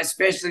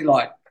especially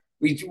like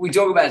we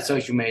talk about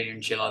social media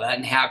and shit like that,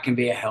 and how it can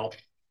be a help,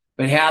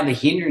 but how the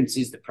hindrance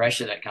is the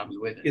pressure that comes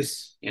with it.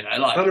 Yes.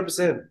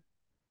 100%.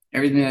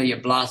 everything that you're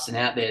blasting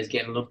out there is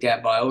getting looked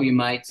at by all your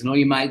mates and all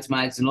your mates'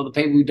 mates and all the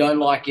people who don't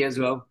like you as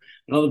well.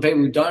 And all the people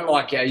who don't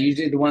like you are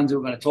usually the ones who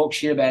are going to talk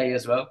shit about you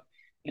as well.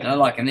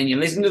 And then you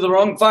listen to the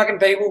wrong fucking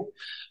people.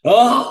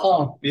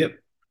 Oh, Yep.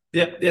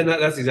 Yep. Yeah,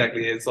 that's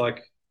exactly it. It's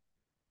like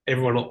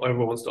everyone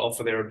wants to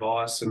offer their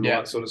advice and all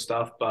that sort of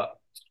stuff, but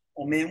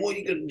oh man, what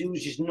you got to do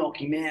is just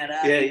knock him out,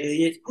 eh?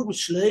 yeah. It's good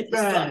sleep,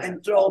 bro. Just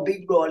fucking throw a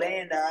big right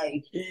hand, eh?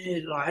 Yeah,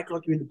 like act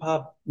like you're in the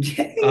pub.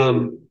 Yeah.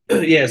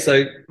 Yeah.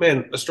 So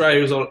man,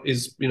 Australia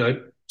is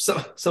some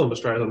of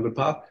Australia's on a good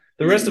path.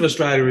 The rest of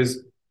Australia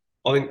is,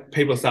 I think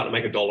people are starting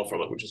to make $1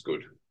 from it, which is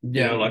good.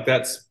 Yeah. Like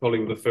that's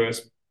probably the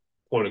first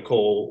point of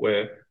call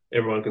where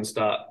everyone can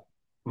start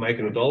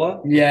making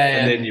 $1. Yeah.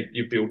 And then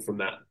you build from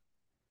that.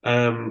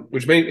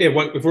 Which means,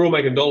 if we're all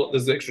making $1,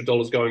 there's extra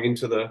dollars going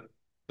into the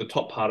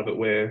top part of it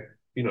where,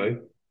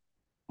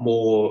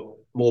 more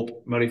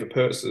money for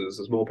purses,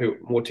 there's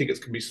more tickets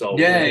can be sold.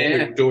 Yeah.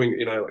 People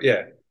doing,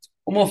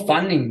 Or more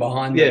funding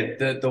behind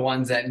the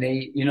ones that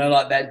need,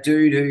 like that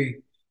dude who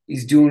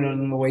is doing it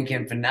on the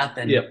weekend for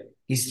nothing. Yeah.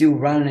 He's still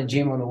running a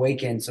gym on the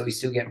weekend, so he's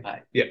still getting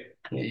paid. Yeah.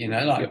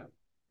 Yeah.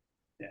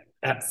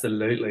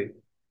 Absolutely.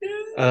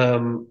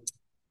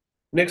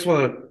 Next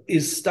one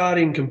is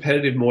starting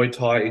competitive Muay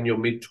Thai in your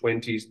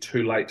mid-20s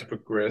too late to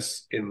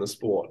progress in the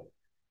sport.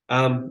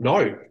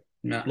 No.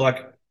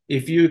 Like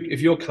if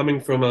you're coming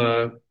from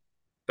a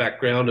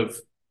background of,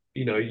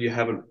 you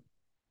haven't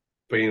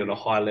been at a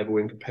high level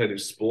in competitive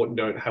sport and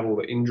don't have all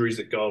the injuries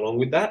that go along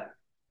with that,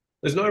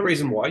 there's no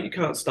reason why you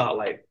can't start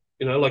late.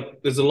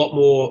 Like there's a lot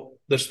more,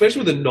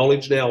 especially with the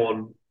knowledge now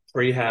on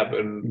prehab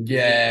and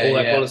all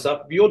that kind of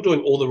stuff. If you're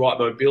doing all the right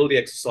mobility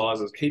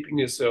exercises, keeping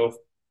yourself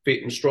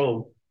fit and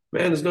strong,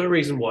 man, there's no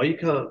reason why you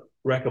can't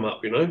rack them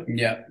up,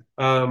 Yeah.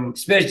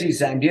 Especially the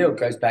same deal. It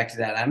goes back to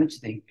that amateur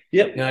thing.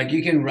 Yep. Like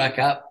you can rack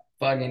up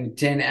fucking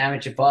 10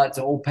 amateur fights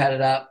all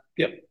padded up.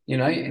 Yep. In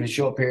a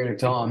short period of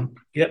time.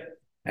 Yep.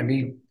 And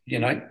be,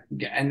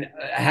 and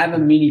have a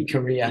mini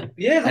career.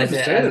 Yeah, as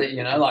a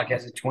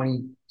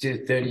 20 to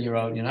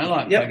 30-year-old,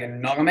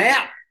 fucking knock them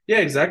out. Yeah,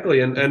 exactly.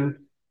 And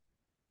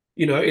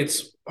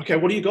it's okay.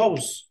 What are your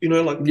goals? Do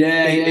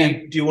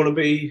you want to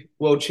be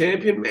world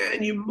champion?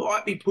 Man, you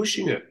might be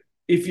pushing it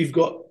if you've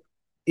got,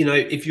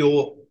 if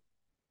you're,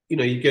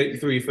 you get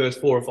through your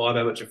first 4 or 5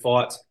 amateur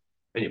fights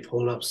and you're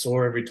pulling up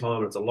sore every time.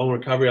 And it's a long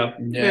recovery up.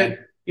 Yeah.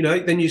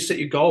 Man, then you set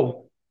your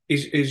goal.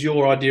 Is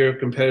your idea of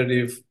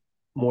competitive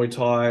Muay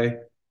Thai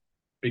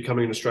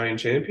becoming an Australian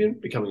champion,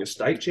 becoming a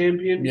state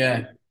champion?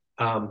 Yeah.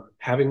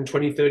 Having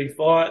 20, 30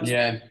 fights,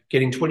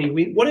 getting 20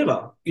 wins,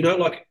 whatever,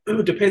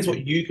 it depends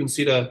what you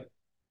consider.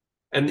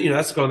 And,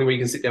 that's the kind of thing where you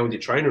can sit down with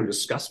your trainer and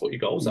discuss what your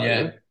goals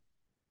are.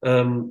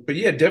 But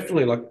yeah,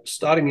 definitely like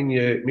starting in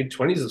your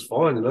mid-20s is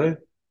fine,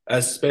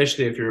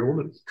 especially if you're a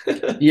woman.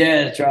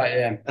 Yeah, that's right.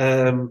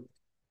 Yeah.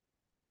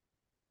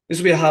 This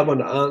will be a hard one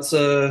to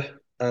answer.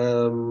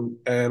 And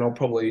I'll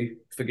probably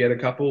forget a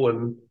couple.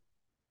 And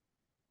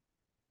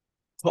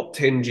top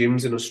 10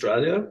 gyms in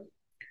Australia.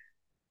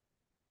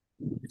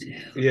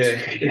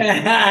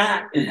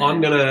 Yeah.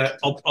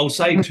 I'll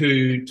say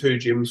two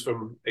gyms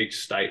from each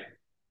state.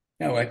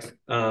 No worries.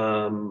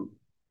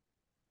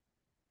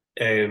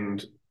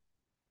 And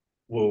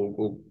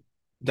we'll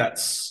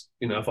that's,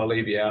 if I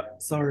leave you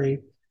out, sorry.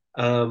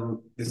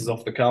 This is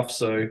off the cuff.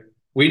 So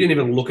we didn't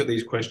even look at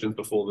these questions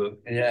before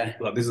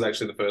this is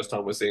actually the first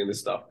time we're seeing this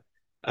stuff.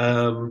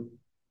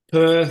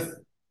 Perth,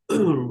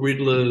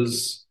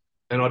 Riddlers,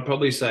 and I'd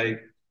probably say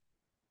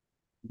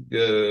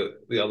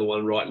the other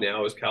one right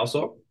now is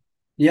Calsoc.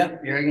 Yeah,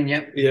 you reckon?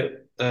 Yep. Yeah.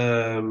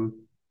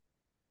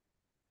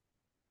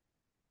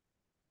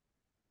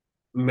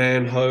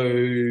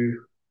 Manho.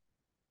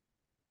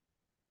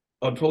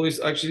 I'd probably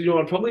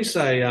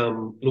say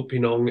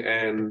Lupinong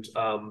and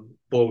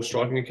Boyle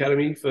Striking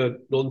Academy for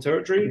Northern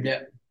Territory.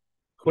 Yeah.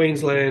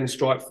 Queensland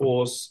Strike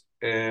Force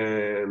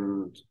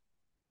and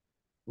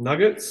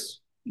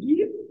Nuggets.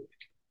 Yep.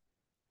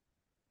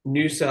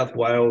 New South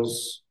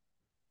Wales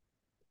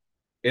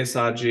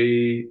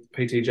SRG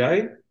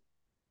PTJ.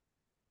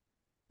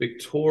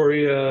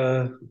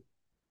 Victoria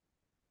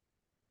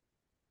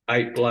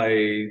 8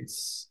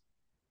 Blades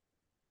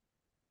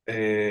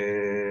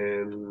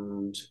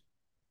and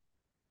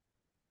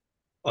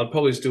I'd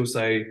probably still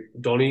say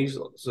Donny's,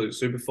 so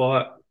Super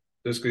Fight,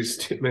 just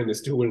because, man, they're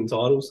still winning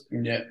titles.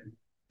 Yeah.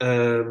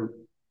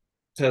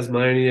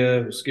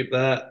 Tasmania, we'll skip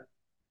that.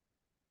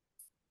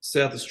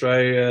 South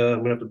Australia,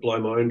 I'm going to have to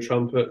blow my own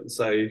trumpet and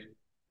say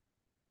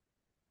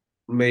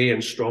me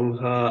and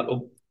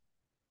Strongheart,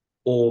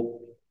 or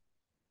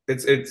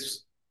it's.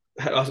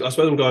 I suppose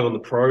I'm going on the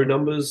pro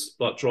numbers,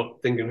 like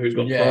thinking who's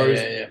got pros.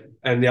 Yeah.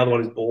 And the other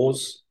one is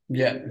Boars.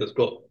 Yeah. That's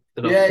got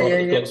enough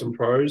got some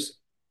pros.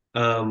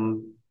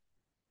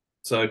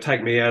 So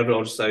take me out of it.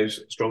 I'll just say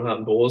Strongheart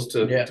and Boars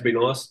to be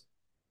nice.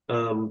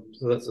 So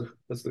that's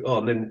the. Oh,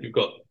 and then you've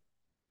got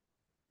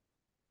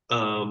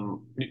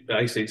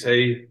ACT,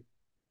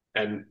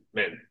 and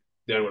man,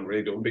 the only one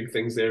really doing big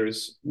things there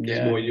is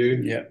more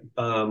you. Yeah.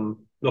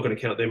 Not going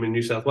to count them in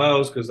New South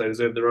Wales because they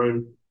deserve their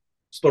own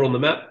spot on the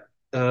map.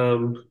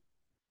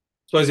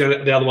 suppose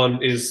the other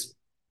one is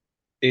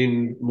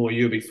in more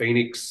UB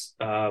Phoenix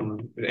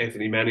with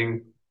Anthony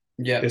Manning.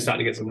 Yeah. They're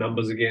starting to get some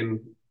numbers again.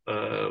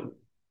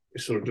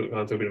 Sort of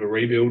going through a bit of a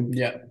rebuild.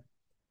 Yeah.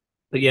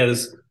 But yeah,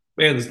 there's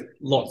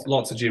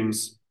lots of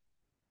gyms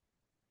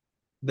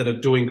that are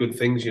doing good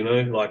things,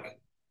 like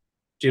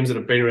gyms that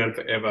have been around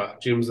forever,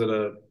 gyms that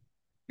are,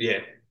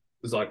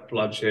 there's like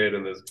Bloodshed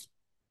and there's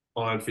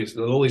Iron Fist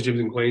and there's all these gyms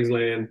in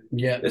Queensland.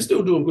 Yeah. They're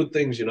still doing good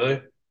things,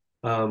 there's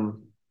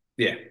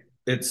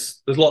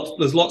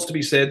lots to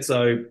be said,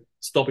 so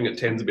stopping at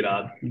 10's a bit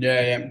hard.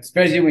 Yeah.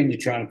 Especially when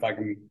you're trying to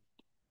fucking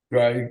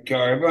grow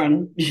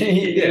everyone.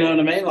 You know what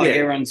I mean? Like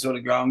everyone's sort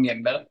of growing,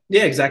 getting better.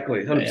 Yeah,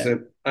 exactly.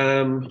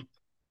 100%.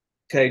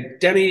 Okay,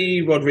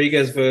 Danny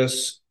Rodriguez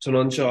versus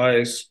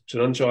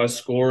Tanunchai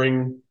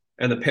scoring,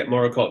 and the Pet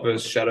Moricott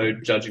versus Shadow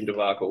judging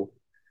debacle.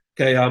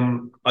 Okay, I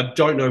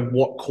don't know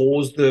what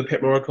caused the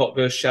Pet Moricott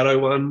versus Shadow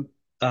one.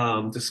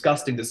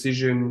 Disgusting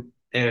decision,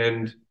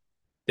 and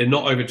they're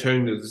not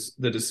overturning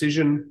the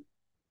decision,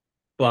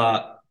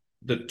 but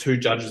the 2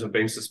 judges have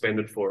been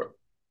suspended for it.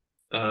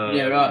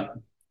 Right.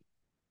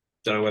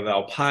 Don't know whether they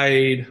were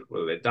paid,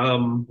 whether they're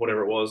dumb,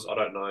 whatever it was. I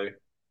don't know.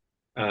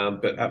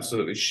 But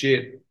absolutely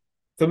shit.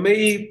 For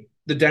me,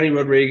 the Danny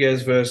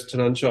Rodriguez versus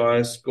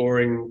Tanunchai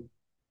scoring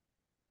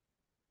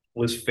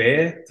was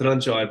fair.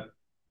 Tanunchai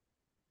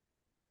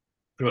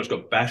pretty much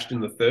got bashed in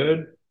the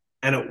third,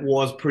 and it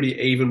was pretty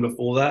even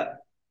before that.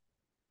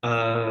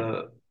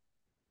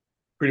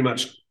 Pretty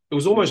much, it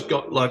was almost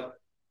got like, I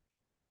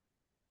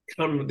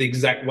can't remember the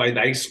exact way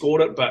they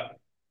scored it, but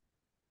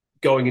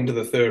going into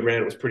the third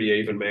round, it was pretty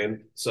even,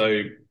 man.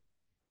 So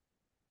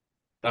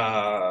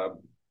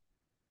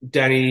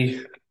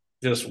Danny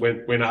just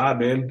went hard,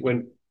 man.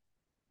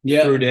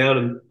 Threw down,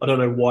 and I don't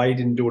know why he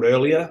didn't do it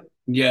earlier.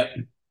 Yeah.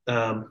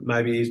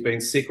 Maybe he's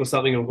been sick or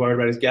something and worried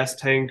about his gas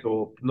tank,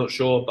 or I'm not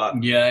sure. But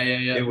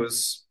it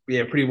was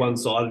pretty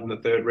one-sided in the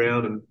third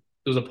round, and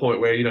there was a point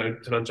where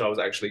Tanunchai was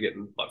actually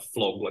getting like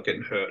flogged, like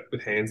getting hurt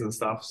with hands and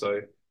stuff.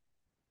 So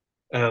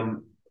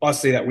I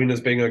see that win as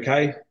being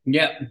okay.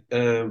 Yeah.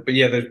 But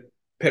yeah, the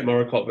Pet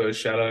Moricott versus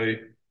Shadow,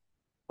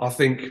 I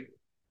think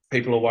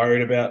people are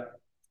worried about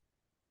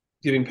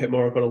giving Pet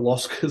Moricott a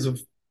loss because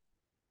of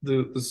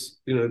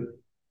the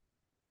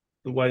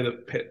way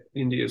that Pet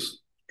India's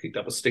kicked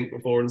up a stink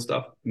before and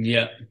stuff.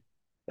 Yeah.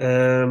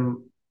 Not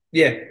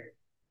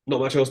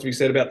much else to be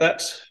said about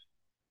that.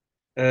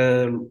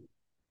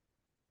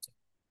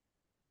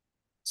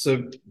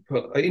 So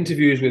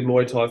interviews with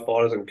Muay Thai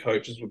fighters and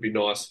coaches would be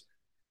nice.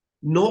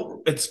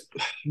 It's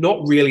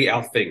not really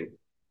our thing.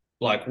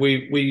 Like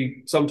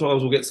we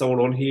sometimes will get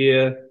someone on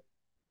here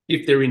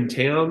if they're in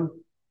town,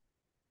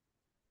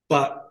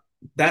 but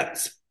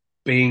that's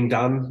being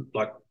done.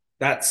 Like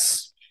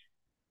that's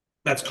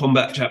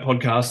Combat Chat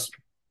podcast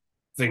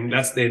thing.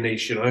 That's their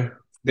niche,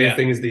 Their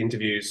thing is the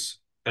interviews.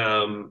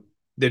 They're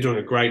doing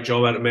a great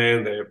job at it,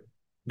 man.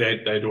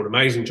 They do an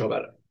amazing job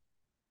at it.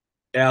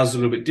 Ours is a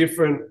little bit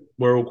different.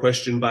 We're all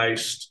question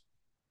based.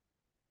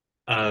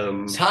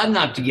 It's hard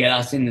enough to get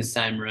us in the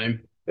same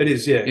room. It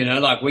is, yeah.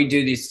 Like we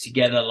do this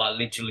together, like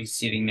literally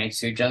sitting next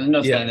to each other.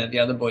 Not saying that the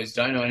other boys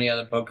don't or any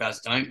other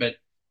podcasts don't, but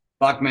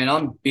fuck, man,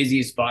 I'm busy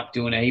as fuck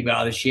doing a heap of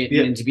other shit.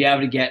 And to be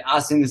able to get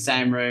us in the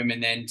same room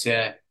and then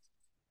to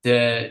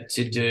get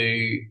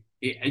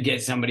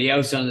somebody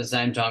else on at the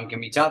same time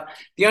can be tough.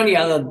 The only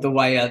the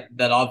way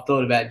that I've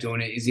thought about doing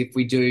it is if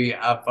we do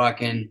a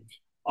fucking,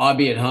 I'll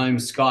be at home,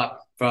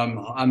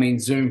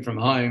 Zoom from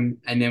home,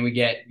 and then we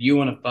get you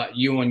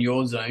on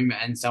your Zoom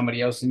and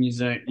somebody else in your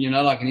Zoom,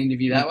 like an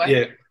interview that way.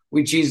 Yeah.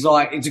 Which is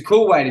like, it's a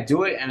cool way to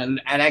do it, and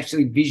it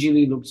actually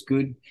visually looks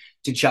good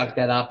to chuck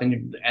that up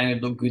and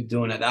it looked good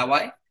doing it that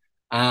way.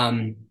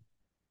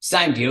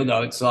 Same deal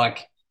though. It's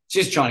like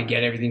just trying to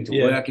get everything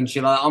to work and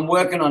shit. I'm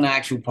working on an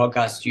actual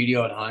podcast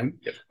studio at home.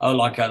 Yep. Oh,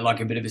 like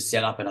a bit of a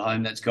setup at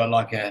home that's got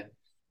like a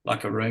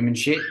room and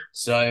shit.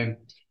 So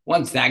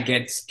once that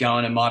gets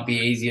going, it might be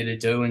easier to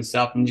do and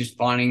stuff, and just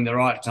finding the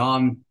right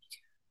time.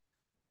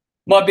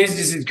 My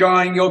business is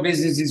growing, your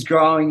business is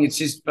growing. It's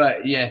just,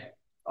 but yeah,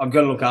 I've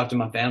got to look after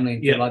my family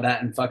and shit like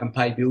that, and fucking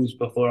pay bills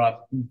before I,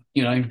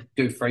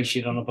 do free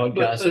shit on a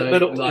podcast.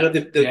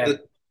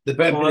 The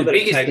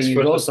biggest thing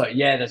is also,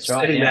 that's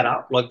right. Setting that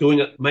up, like doing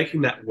it,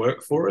 making that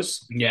work for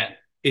us.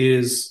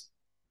 Is,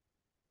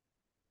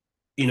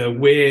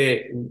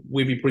 where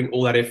we be putting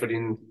all that effort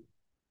in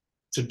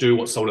to do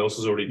what someone else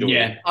is already doing.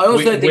 Yeah, I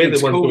also think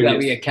it's cool that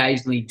we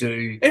occasionally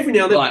do every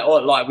now and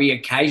then, like we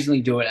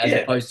occasionally do it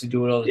as opposed to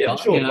do it all the time.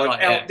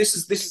 Sure. This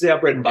is our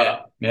bread and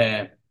butter.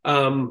 Yeah.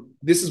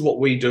 This is what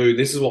we do.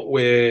 This is what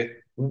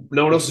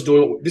no one else is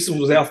doing. This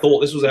was our thought.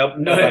 This was our.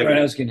 No one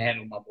else can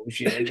handle my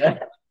bullshit.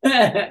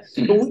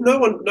 No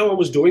one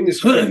was doing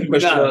this question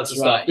answer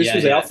stuff. This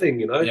was our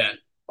thing, Yeah.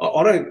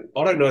 I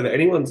don't know that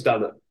anyone's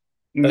done it.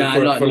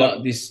 No,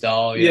 not this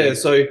style. Yeah.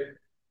 So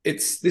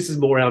this is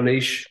more our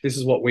niche. This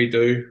is what we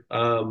do.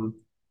 Doesn't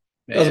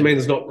mean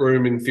there's not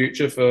room in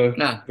future for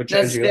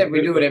changing it.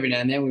 We do it every now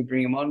and then. We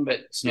bring them on,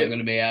 but it's not going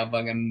to be our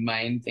fucking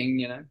main thing,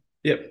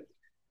 Yep.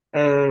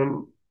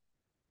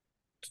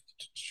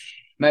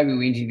 Maybe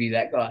we interview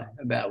that guy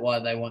about why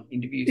they want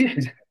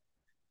interviews.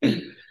 Yeah.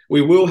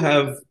 We will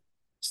have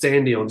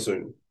Sandy on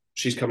soon.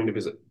 She's coming to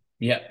visit.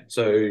 Yeah.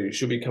 So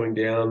she'll be coming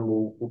down.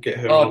 We'll get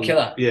her Oh, on.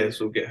 killer. Yeah,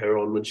 so we'll get her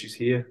on when she's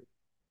here.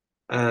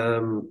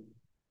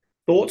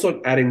 Thoughts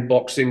on adding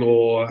boxing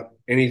or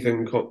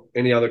anything,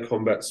 any other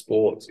combat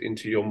sports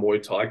into your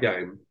Muay Thai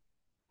game?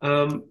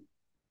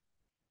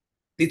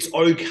 It's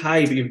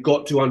okay, but you've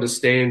got to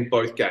understand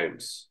both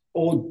games.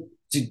 Or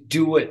to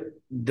do it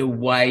the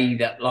way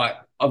that, like,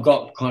 I've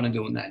got kind of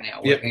doing that now.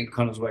 Yep.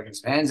 Connor's working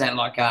spans and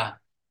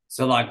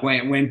so like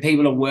when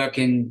people are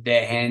working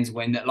their hands,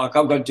 like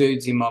I've got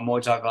dudes in my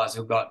Muay Thai class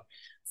who've got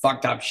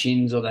fucked up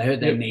shins or they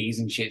hurt their knees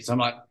and shit. So I'm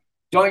like,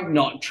 don't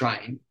not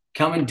train.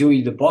 Come and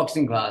do the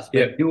boxing class,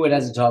 but do it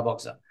as a Thai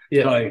boxer.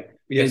 Yeah. So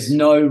there's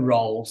no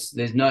rolls.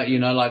 There's no,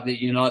 like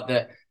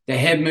the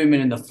head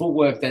movement and the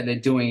footwork that they're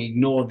doing,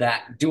 ignore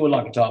that. Do it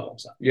like a Thai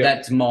boxer. Yep.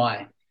 That's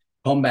my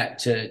combat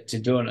to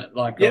doing it.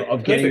 Like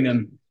of getting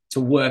them to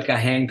work a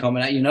hand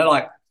combination.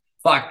 Like,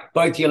 fuck,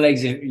 both your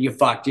legs, you're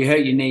fucked. You hurt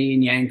your knee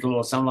and your ankle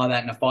or something like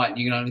that in a fight, and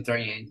you can only throw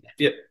your hands down.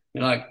 Yep.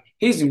 You're like,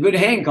 here's some good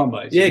hand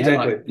combos. Yeah,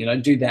 exactly.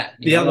 Like, do that.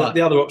 The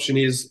other option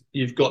is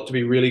you've got to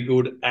be really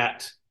good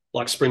at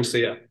like spring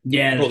seer.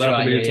 Yeah, that's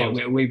right.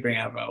 Yeah. We bring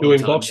up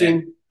doing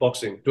boxing.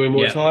 Doing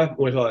Muay Thai,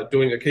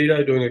 doing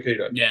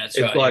Aikido. Yeah, that's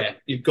it's right.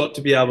 Like you've got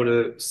to be able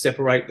to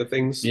separate the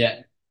things.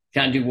 Yeah,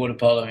 can't do water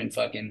polo in a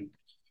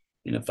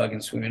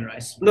fucking swimming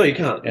race. No, you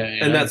can't.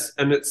 Yeah,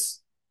 and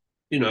it's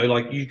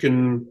like you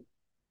can,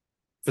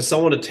 for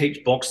someone to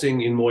teach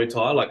boxing in Muay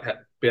Thai, like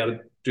be able to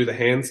do the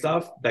hand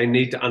stuff, they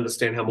need to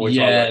understand how Muay Thai works.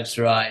 Yeah, that's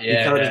right. Yeah,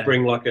 you can't just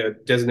bring like a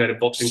designated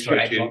boxing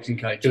coach in. Boxing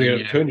coach.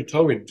 Turn your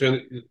toe in. That's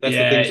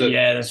the things that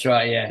that's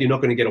right. Yeah, you're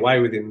not going to get away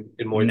with in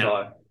Muay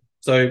Thai.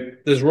 So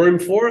there's room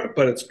for it,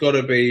 but it's got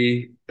to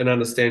be an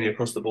understanding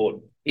across the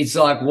board. It's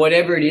like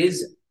whatever it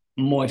is,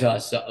 Muay Thai,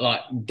 so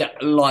like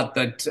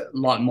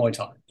Muay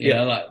Thai. You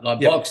know,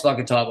 like box like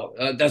a Thai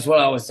boxer. That's what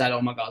I always say to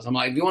all my guys. I'm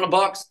like, if you want to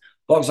box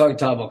like a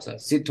Thai boxer.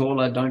 Sit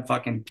taller. Don't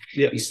fucking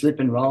be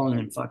slipping, rolling,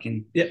 and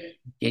fucking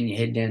getting your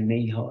head down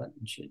knee height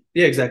and shit.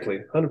 Yeah, exactly,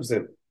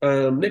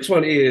 100%. Next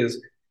one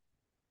is,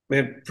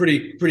 man,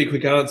 pretty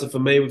quick answer for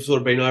me. We've sort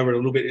of been over it a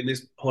little bit in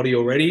this potty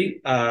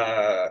already.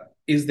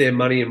 Is there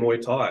money in Muay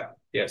Thai?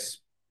 Yes.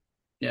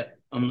 Yeah,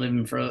 I'm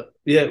living through it.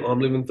 Yeah, I'm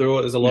living through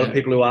it. There's a lot of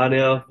people who are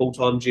now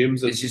full-time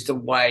gyms. It's just a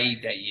way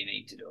that you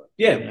need to do it.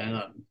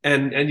 Yeah,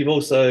 and you've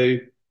also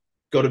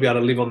got to be able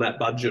to live on that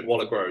budget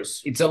while it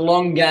grows. It's a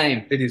long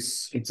game. It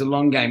is. It's a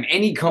long game.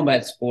 Any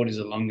combat sport is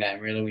a long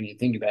game, really, when you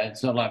think about it.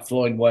 It's not like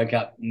Floyd woke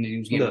up and he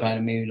was getting paid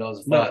 $1 million a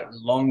fight.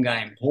 Long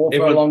game.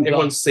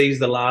 Everyone sees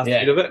the last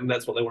bit of it, and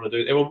that's what they want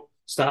to do. Everyone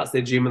starts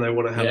their gym and they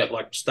want to have it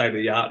like state of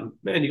the art. And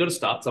man, you got to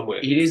start somewhere.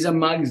 It is a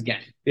mugs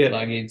game. Yeah,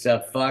 like it's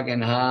a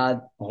fucking hard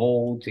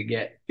haul to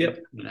get. Yep.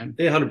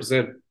 Yeah,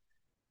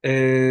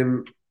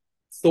 100%.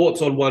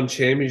 Thoughts on one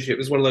championship?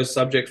 It's one of those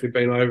subjects we've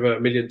been over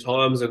a million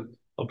times, and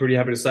I'm pretty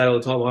happy to say all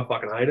the time I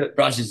fucking hate it.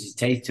 Brushes his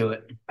teeth to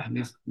it.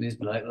 This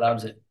bloke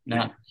loves it.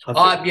 No,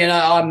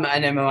 I'm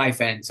an MMA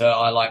fan, so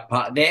I like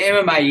the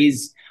MMA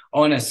is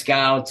on a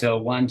scale to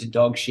 1 to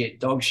dog shit.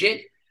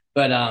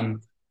 But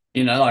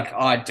like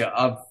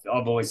I've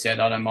always said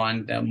I don't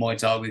mind Muay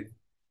Thai with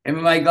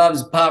MMA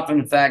gloves, apart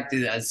from the fact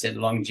that, as I said,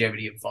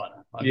 longevity of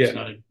fighter.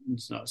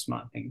 It's not a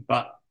smart thing.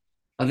 But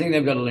I think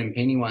they've got a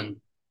Limpini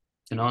one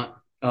tonight.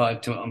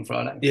 On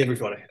Friday. Yeah, every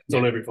Friday. It's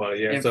on every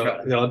Friday. Yeah. So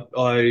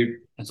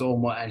it's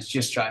all it's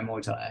just straight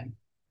Muay Thai.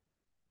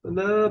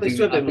 No, they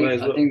still have MMA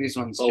as well. I think this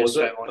one's just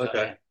straight Muay Thai.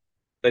 Okay.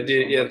 They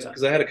did, yeah,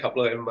 because they had a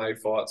couple of MMA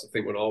fights. I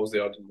think when I was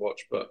there, I didn't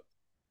watch, but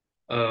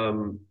I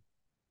don't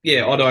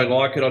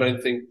like it. I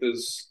don't think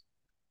it's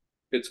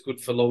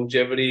good for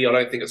longevity. I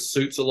don't think it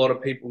suits a lot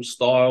of people's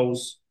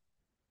styles.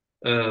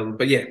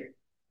 But yeah,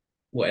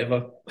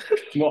 whatever.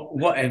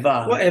 Whatever.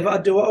 I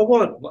do what I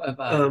want.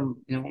 Whatever.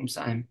 You know what I'm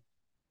saying?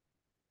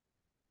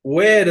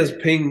 Where does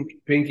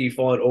Pinky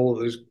find all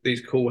of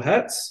these cool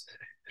hats?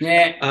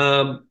 Yeah.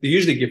 They're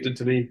usually gifted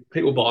to me.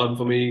 People buy them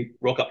for me,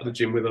 rock up to the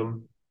gym with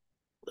them.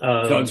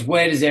 So it's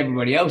where does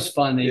everybody else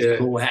find these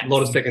cool hats? A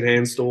lot of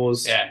secondhand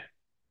stores. Yeah.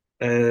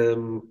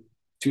 $2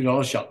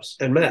 shops.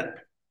 And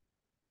Matt,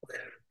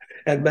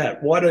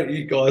 why don't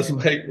you guys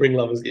make Ring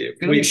Lovers gear?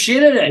 We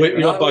shit at it.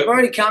 We've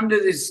already come to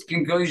this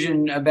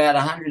conclusion about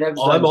 100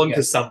 episodes. I'm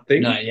onto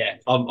something. No, yeah.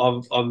 I'm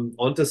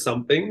onto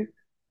something,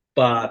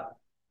 but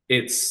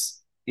it's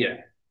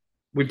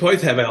we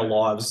both have our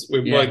lives.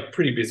 We're both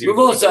pretty busy. We've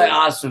also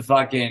asked for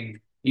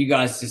fucking you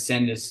guys to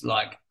send us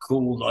like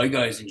cool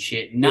logos and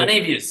shit. None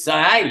of you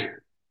say, hey,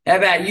 how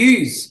about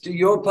you do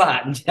your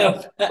part?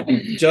 Joe, do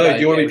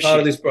you want to be part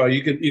of this, bro?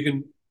 You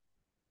can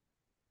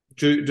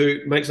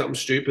do make something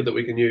stupid that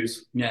we can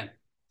use. Yeah,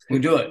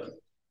 we'll do it.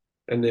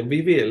 And then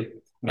we will.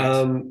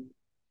 Yes.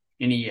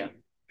 In a year.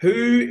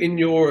 Who, in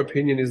your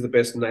opinion, is the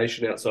best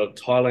nation outside of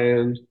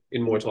Thailand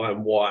in Muay Thai,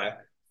 and why?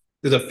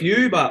 There's a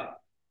few, but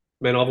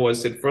man, I've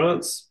always said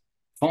France.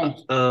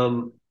 France.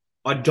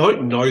 I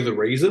don't know the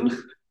reason.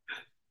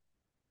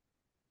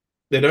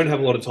 They don't have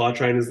a lot of Thai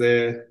trainers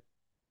there,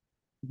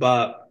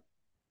 but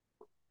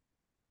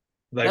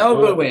They They all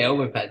got to fought. wear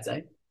elbow pads,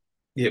 eh?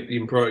 Yep,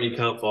 you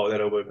can't fight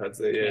without elbow pads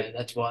there. Yeah. Yeah,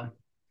 that's why.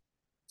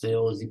 They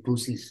all the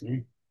pussies,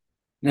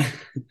 yeah.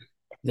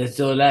 That's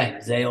all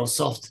they all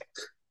soft.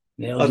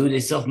 They all I, do their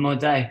soft Muay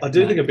Thai. I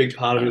do think a big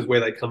part of it is where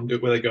they come to,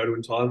 where they go to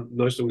in Thailand.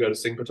 Most of them go to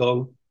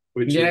Singpatong,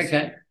 which Yeah, is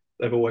okay.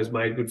 they've always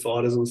made good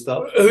fighters and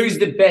stuff. Who's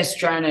the best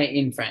trainer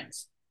in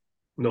France?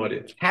 No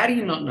idea. How do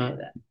you not know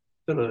that?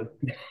 Don't know.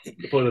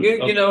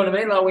 You know what I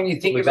mean? Like when you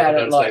think probably about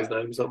don't it, know how to say like, his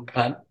name or something.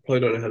 pardon? Probably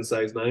don't know how to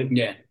say his name.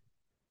 Yeah,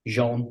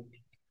 Jean.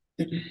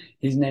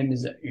 His name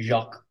is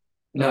Jacques.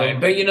 No, Oh.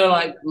 but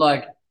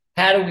like,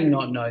 how do we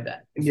not know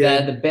that? If Yeah.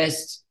 they're the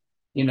best,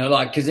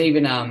 like, because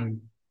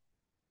even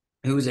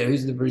who was it?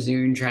 Who's the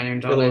Brazilian trainer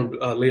in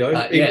Thailand? Leo.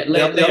 Yeah,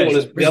 the other one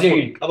is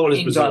Brazilian. The other one is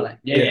In Brazil. Thailand.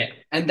 Yeah,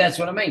 and that's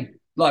what I mean.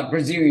 Like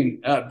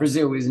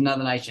Brazil is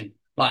another nation.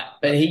 Like,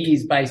 but he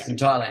is based in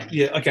Thailand.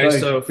 Yeah. Okay.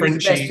 So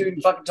who's the best dude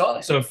in fucking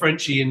Thailand? So a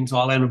Frenchie in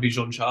Thailand would be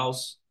Jean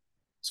Charles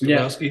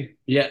Skarbowski.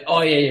 Yeah.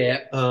 Oh yeah.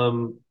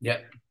 Yeah.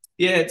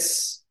 Yeah.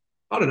 It's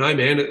I don't know,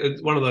 man.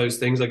 It's one of those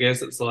things. I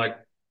guess it's like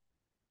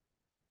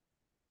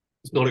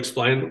it's not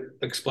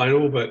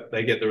explainable, but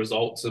they get the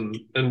results.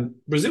 And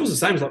Brazil's the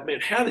same. It's like,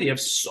 man, how do you have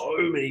so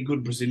many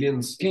good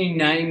Brazilians? Can you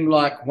name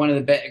like one of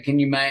the best? Can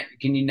you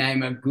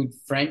name a good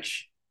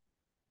French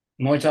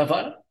Muay Thai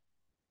fighter?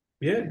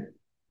 Yeah,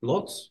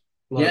 lots.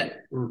 Like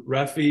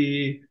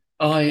Rafi.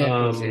 Oh yeah,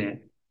 of course,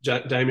 yeah.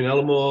 Damien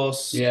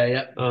Alamos.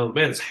 Yeah.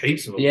 Man, it's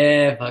heaps of them.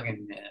 Yeah,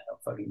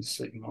 fucking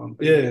slipping on.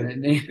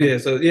 Yeah.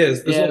 So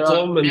there's lots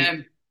of them, and yeah.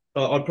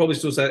 I'd probably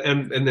still say,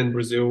 and then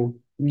Brazil.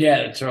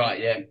 Yeah, that's right.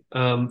 Yeah.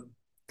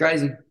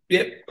 Crazy.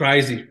 Yep,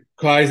 crazy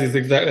is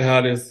exactly how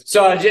it is.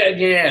 So I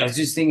was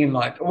just thinking,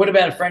 like, what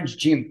about a French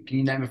gym? Can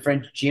you name a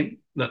French gym?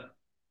 No.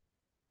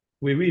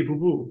 Oui, boo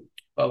boo.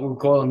 But we'll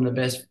call them the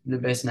best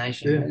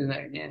nation. Yeah. Isn't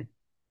that, yeah.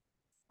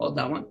 Well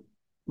done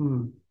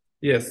one.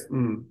 Yes. I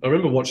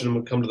remember watching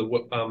them come to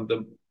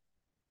the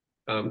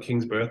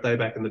King's birthday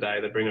back in the day.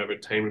 They'd bring over a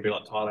team and be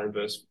like Thailand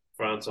versus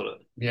France on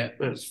it. Yeah.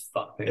 Man,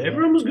 fuck.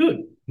 Everyone was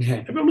good.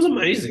 Yeah. Everyone was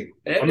amazing.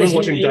 I remember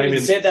watching Damien.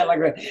 Damien. Said that like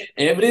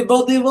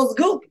everybody was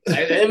good.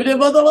 Everybody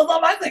was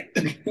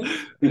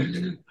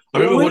amazing. I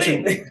remember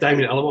watching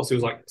Damien Alamos. He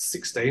was like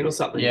 16 or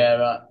something. Yeah,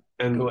 right.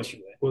 And of course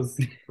you were.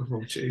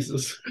 Oh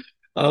Jesus.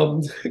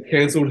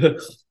 Cancelled.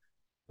 On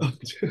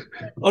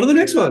to the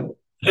next one.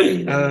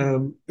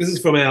 This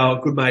is from our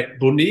good mate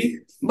Bundy.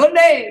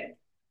 Bundy.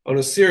 On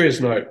a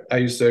serious note, are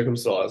you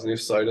circumcised? And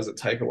if so, does it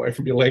take away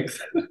from your length?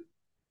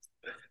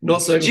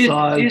 Not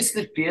circumcised. Just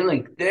the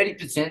feeling.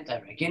 30%,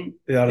 I reckon.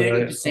 Yeah,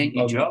 30%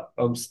 your job.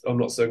 I'm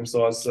not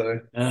circumcised,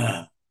 so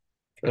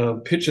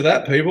picture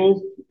that,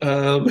 people.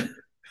 I'm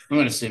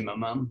gonna sue my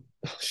mum.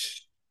 I'm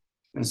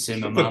gonna sue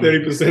my mum.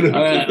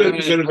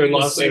 30% of her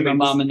life. Sue my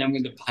mum, and then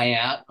with the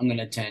payout, I'm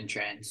gonna turn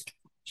trans.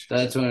 So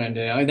that's what I'm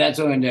doing. That's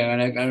what I'm doing.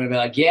 And I'm gonna be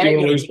like, yeah,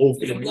 you lose all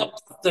you're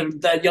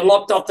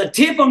locked off the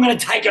tip. I'm gonna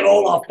take it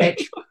all off,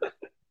 bitch.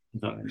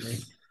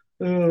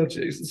 Oh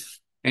Jesus.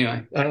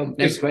 Anyway,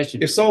 next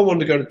question. If someone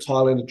wanted to go to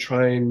Thailand to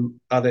train,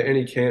 are there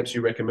any camps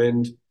you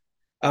recommend?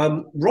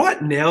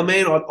 Right now,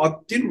 man, I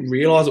didn't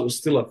realize it was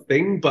still a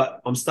thing, but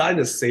I'm starting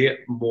to see it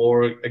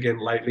more again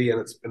lately, and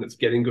it's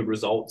getting good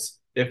results.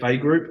 FA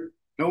group.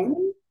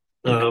 Oh.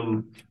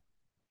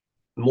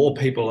 More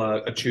people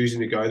are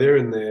choosing to go there,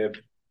 and they're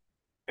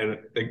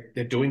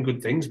doing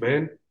good things,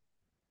 man.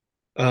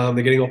 They're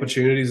getting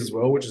opportunities as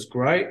well, which is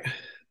great.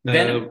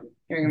 Venom,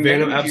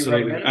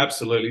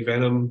 absolutely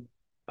Venom.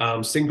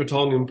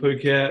 Singpatong in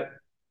Phuket,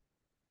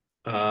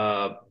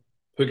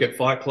 Phuket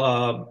Fight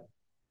Club.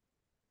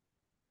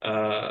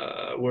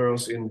 Where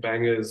else in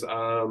bangers?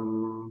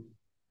 Probably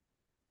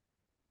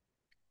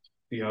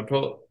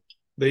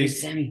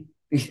these. Sammy.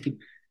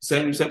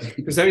 Sammy's at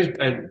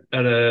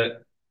a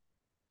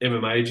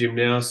MMA gym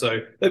now,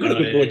 so they've got a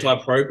good Muay Thai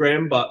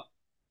program. But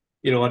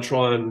I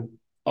try and.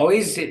 Oh,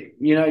 he's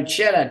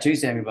shout out to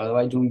Sammy, by the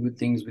way, doing good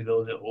things with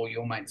all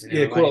your mates.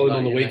 Yeah, caught up with him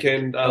on the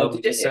weekend.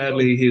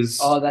 Sadly, his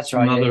that's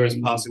right. mother is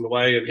passing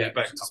away, and he's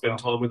back to spend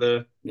time with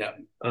her. Yeah.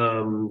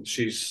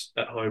 She's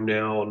at home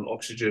now on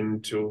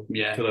oxygen till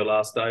her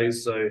last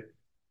days. So,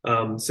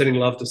 sending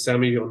love to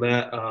Sammy on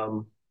that.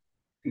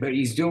 But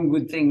he's doing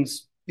good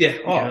things. Yeah,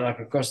 like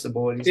across the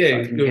board. He's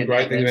doing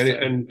great things,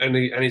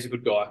 and he's a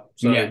good guy.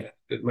 So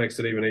it makes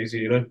it even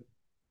easier,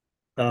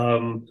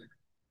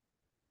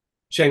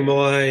 Chiang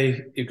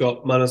Mai, you've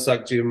got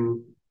Manasak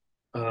Gym,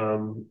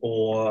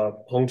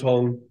 or Hong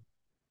Tong.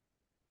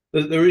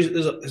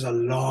 There's a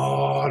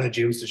lot of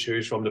gyms to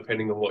choose from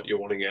depending on what you're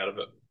wanting out of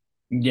it.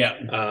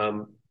 Yeah.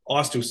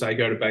 I still say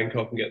go to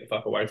Bangkok and get the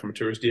fuck away from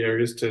touristy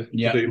areas to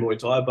do Muay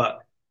Thai, but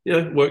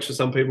works for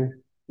some people,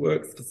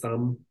 works for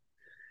some.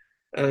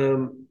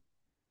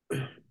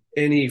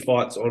 Any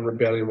fights on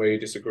Rebellion where you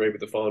disagree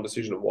with the final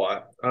decision and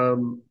why?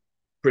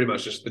 Pretty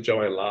much just the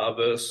Joanne La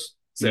versus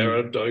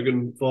Sarah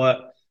Dogan fight.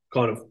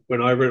 Kind of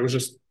went over it. It was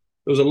just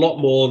there was a lot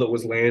more that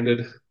was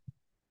landed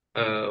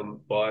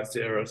by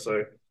Sarah.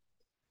 So,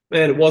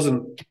 man, it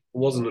wasn't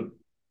a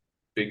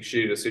big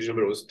shitty decision,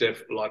 but it was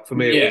definitely like for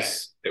me,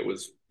 it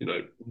was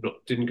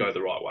didn't go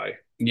the right way.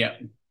 Yeah.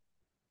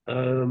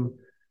 Um,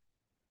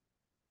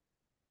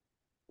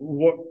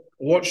 what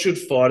what should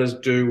fighters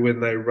do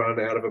when they run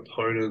out of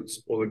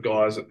opponents or the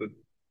guys at the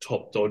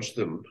top dodge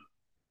them?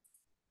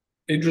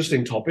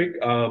 Interesting topic.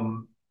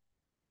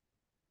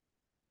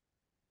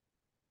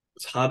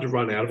 It's hard to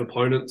run out of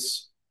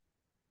opponents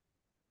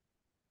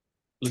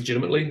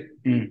legitimately.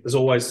 There's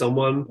always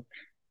someone.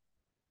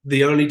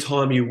 The only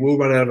time you will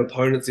run out of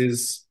opponents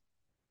is,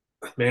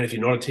 man, if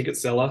you're not a ticket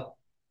seller,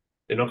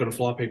 they're not going to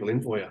fly people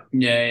in for you.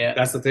 Yeah, yeah.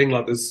 That's the thing.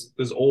 Like,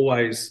 there's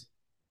always,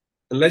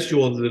 unless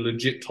you're the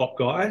legit top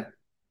guy.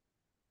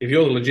 If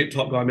you're the legit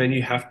top guy, man,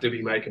 you have to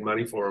be making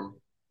money for them.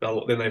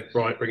 Then they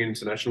bring in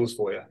internationals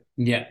for you.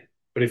 Yeah.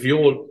 But if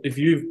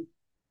you've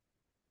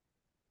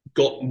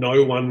got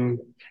no one,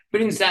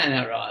 But in saying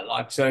that, right,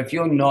 like, so if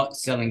you're not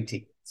selling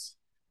tickets,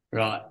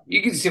 right,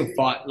 you can still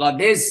fight. Like,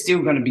 there's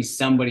still going to be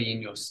somebody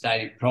in your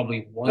state who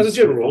probably wants as a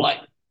general, to fight.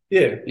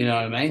 yeah, You know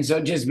what I mean? So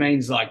it just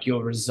means like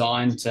you're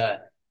resigned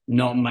to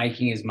not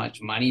making as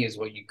much money as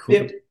what you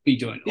could be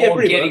doing, yeah,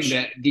 or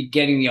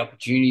getting the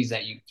opportunities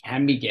that you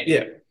can be getting.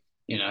 Yeah.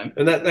 You know,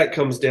 and that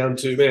comes down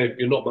to, man, if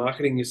you're not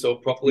marketing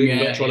yourself properly, you're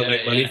not trying to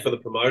make money for the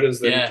promoters,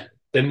 then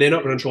they're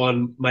not going to try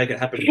and make it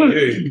happen for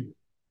you.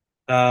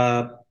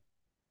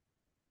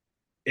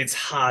 It's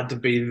hard to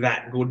be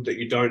that good that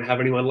you don't have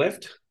anyone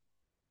left.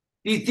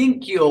 Do you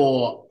think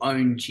your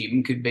own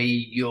gym could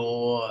be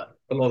your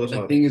a lot of the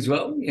time thing as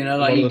well? You know,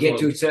 like you get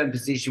to a certain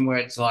position where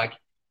it's like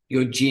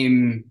your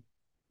gym,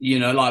 you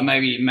know, like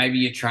maybe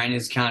your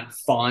trainers can't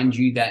find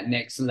you that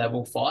next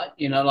level fight,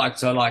 you know, like,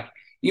 so like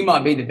you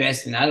might be the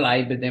best in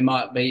Adelaide, but there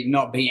might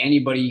not be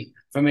anybody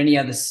from any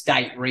other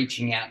state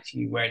reaching out to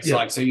you where it's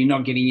like, so you're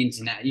not getting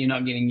you're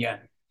not getting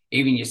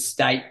even your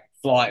state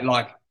flight.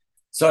 Like,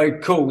 so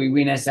cool, we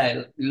win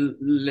SA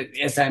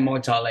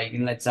Muay Thai League,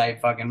 and let's say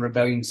fucking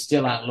Rebellion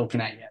still aren't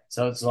looking at you.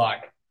 So it's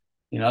like,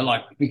 you know,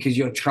 like because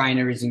your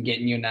trainer isn't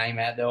getting your name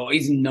out there or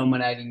isn't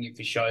nominating you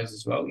for shows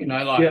as well, you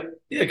know, like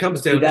it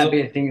comes down. Would that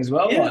be a thing as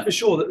well? Yeah, like, for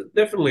sure,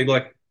 definitely.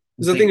 Like,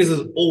 the thing is,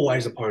 there's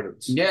always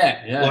opponents.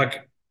 Yeah.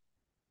 Like,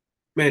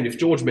 man, if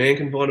George Mann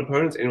can find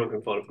opponents, anyone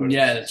can find opponents.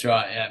 Yeah, that's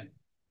right. Yeah,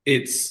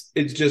 it's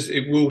just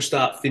it will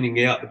start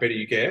thinning out the better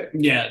you get.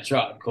 Yeah, that's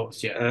right. Of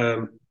course,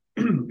 yeah.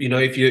 You know,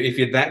 if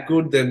you're that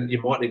good, then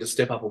you might need to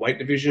step up a weight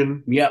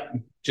division. Yep.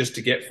 Just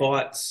to get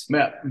fights.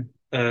 Yep.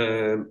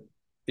 You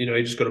know,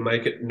 you just got to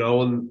make it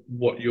known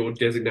what your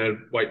designated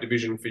weight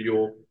division for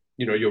your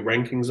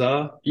rankings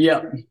are.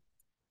 Yep.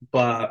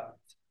 But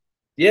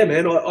yeah,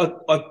 man,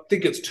 I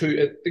think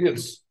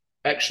it's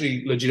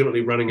actually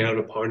legitimately running out of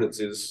opponents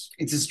it's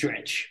a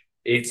stretch.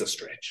 It's a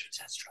stretch.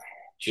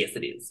 Yes,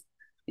 it is.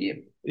 Yeah.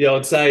 Yeah,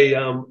 I'd say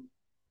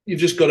you've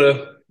just got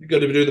to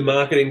do the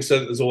marketing so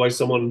that there's always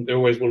someone. They're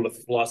always willing to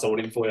fly someone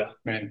in for you.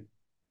 Right.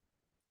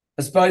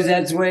 I suppose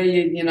that's where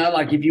you know,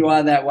 like if you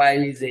are that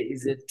way, is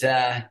it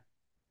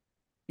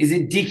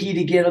dicky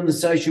to get on the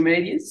social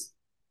medias?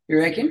 You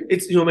reckon?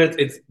 It's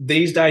it's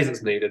these days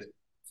it's needed.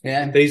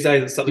 Yeah. These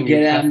days it's something you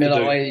get out and be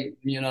like,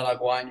 you know,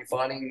 like why aren't you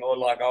fighting? Or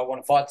like I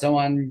want to fight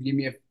someone, give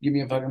me a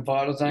fucking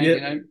fight or something. Yeah.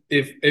 You know?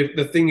 If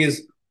the thing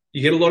is,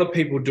 you get a lot of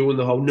people doing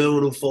the whole no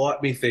one will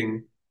fight me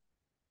thing,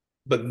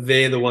 but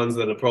they're the ones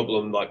that are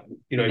problem. Like,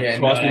 you know,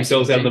 pricing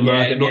themselves out of the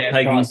market, not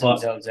taking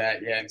themselves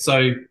out. Yeah.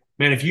 So,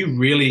 man,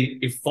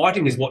 if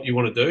fighting is what you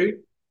want to do,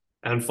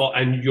 and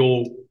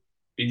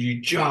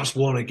you just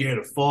want to get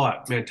a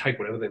fight, man, take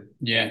whatever then.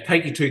 Yeah.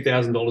 Take your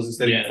 $2,000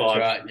 instead of your $5,000. That's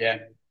right. Yeah.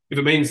 If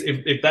it means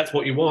if that's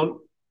what you want,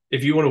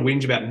 if you want to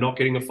whinge about not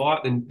getting a fight,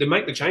 then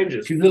make the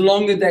changes. Because the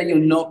longer that you're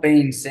not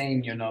being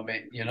seen, you're not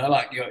being, you know,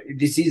 like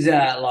this is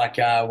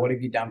what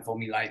have you done for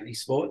me lately,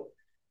 sport?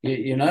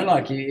 You know,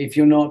 like if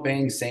you're not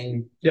being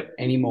seen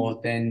anymore,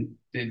 then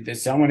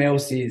there's someone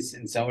else is,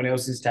 and someone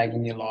else is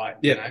taking your light.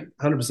 Yeah,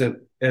 100%.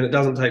 And it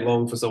doesn't take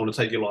long for someone to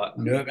take your light.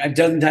 No, it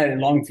doesn't take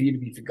long for you to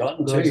be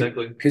forgotten too.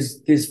 Exactly.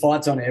 Because there's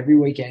fights on every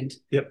weekend.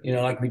 Yep. You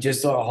know, like we just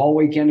saw a whole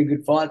weekend of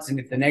good fights, and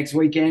if the next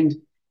weekend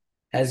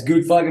has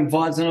good fucking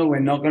fights on it, we're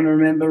not going to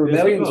remember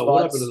Rebellion's fights.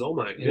 What happened at all,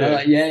 mate? You know,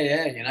 like,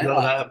 you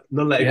know,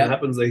 none of that even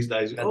happens these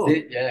days. That's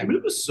it. Yeah.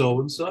 Remember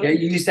so and so? Yeah,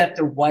 you used to have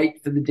to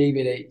wait for the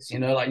DVDs. You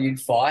know, like you'd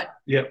fight.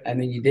 Yep.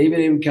 And then your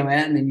DVD would come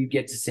out, and then you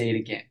get to see it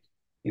again.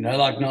 You know,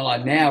 like not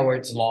like now where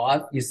it's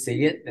live. You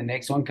see it, the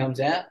next one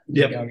comes out.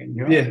 Yep.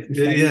 Yeah. This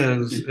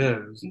is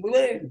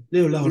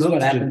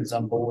what happens.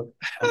 I'm bored.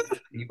 I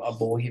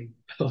bore him.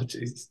 Oh,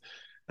 jeez.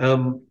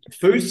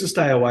 Foods to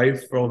stay away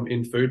from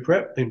in fight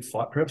prep. This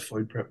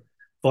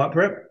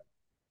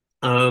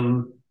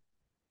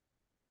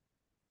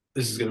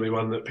is going to be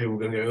one that people are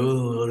going to go,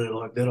 oh, I don't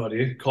like that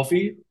idea.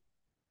 Coffee,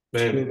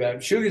 man.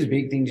 Sugar's a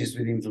big thing just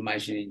with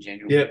inflammation in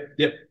general.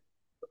 Yep.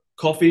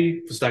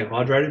 Coffee for staying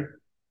hydrated.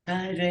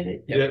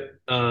 Yep.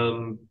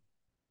 I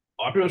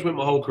pretty much went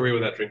my whole career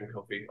without drinking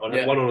coffee. I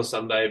had one on a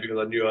Sunday because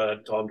I knew I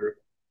had time to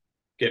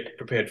get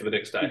prepared for the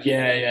next day.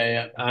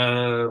 Yeah.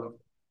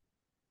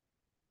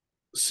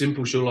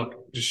 Simple sugar, like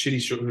just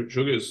shitty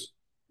sugars.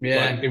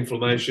 Yeah. Like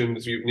inflammation.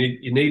 So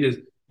you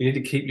need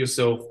to keep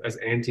yourself as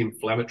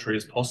anti-inflammatory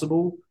as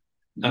possible.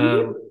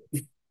 Before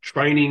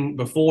training,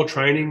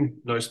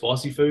 no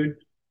spicy food.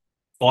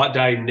 Fight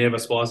day, never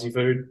spicy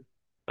food.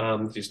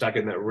 You're stuck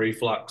in that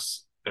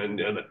reflux and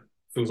it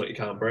feels like you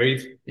can't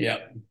breathe. Yeah.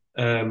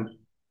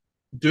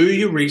 Do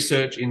your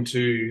research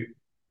into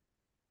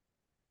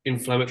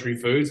inflammatory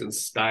foods and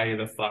stay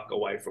the fuck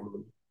away from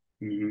them.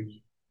 Mm-hmm.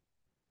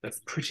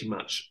 That's pretty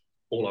much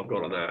all I've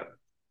got on that.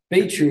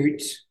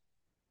 Beetroot,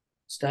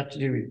 stuff to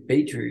do with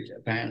beetroot,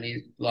 apparently,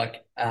 is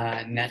like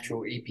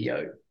natural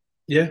EPO.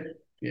 Yeah.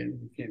 Yeah,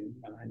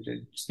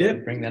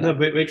 bring that up.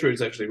 No,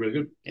 beetroot's actually really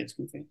good. Yeah, it's a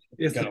good thing.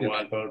 Yes, Don't know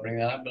why I thought I'd bring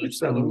that up, but it's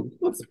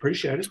that's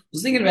appreciated. I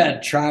was thinking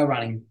about trail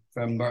running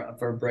for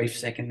a brief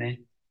second there.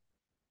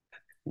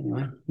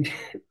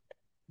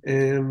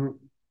 Anyway.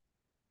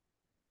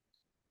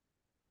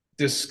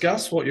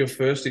 Discuss what your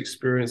first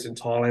experience in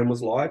Thailand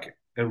was like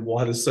and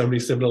why there's so many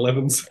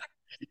 7-Elevens.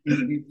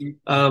 The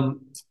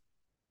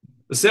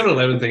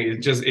 7-Eleven thing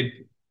is just,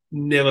 it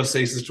never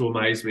ceases to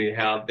amaze me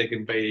how there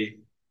can be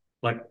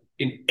like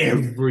in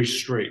every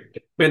street.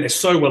 Man, they're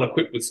so well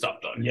equipped with stuff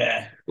though.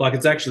 Yeah. Like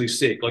it's actually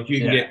sick. Like you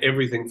can get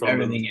everything from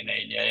them. You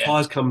need. Yeah.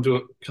 Thais come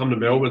to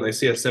Melbourne, they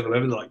see a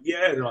 7-Eleven, they're like,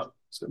 yeah, they're like,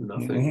 it's got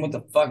nothing. What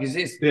the fuck is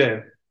this?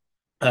 Yeah.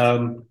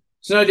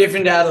 It's no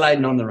different to Adelaide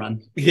and on the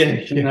run.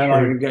 Yeah.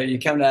 You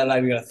come to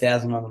Adelaide, we got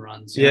 1,000 on the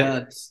runs.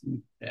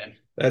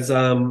 That's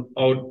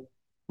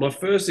my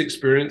first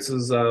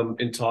experiences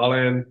in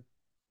Thailand.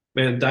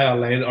 Man, the day I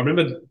landed, I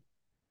remember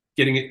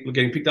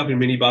getting picked up in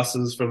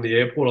minibuses from the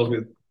airport. I was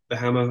with the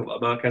Hammer,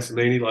 like Mark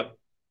Casanini. Like I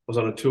was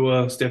on a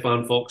tour.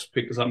 Stefan Fox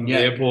picked us up from the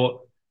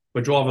airport.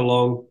 We're driving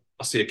along.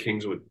 I see a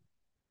Kingswood.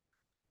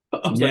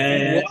 I was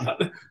like,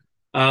 what?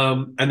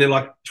 And then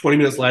like 20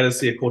 minutes later,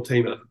 see a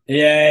Cortina.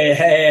 Yeah.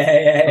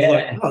 I was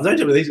like, oh, don't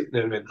tell me these.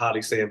 No, man,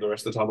 hardly see them the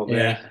rest of the time I'm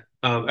there.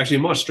 Actually,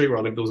 in my street where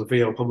I lived, there was a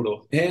VL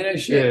Commodore. Yeah, no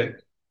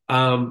shit.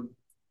 Yeah.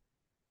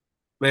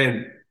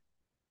 Man,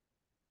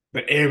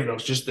 but everything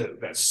was just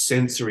that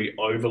sensory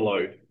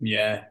overload.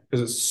 Yeah.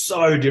 Because it's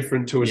so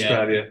different to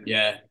Australia.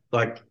 Yeah.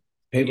 Like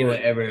people are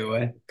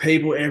everywhere.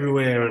 People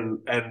everywhere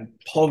and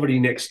poverty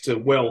next to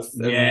wealth.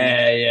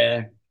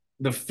 And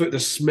The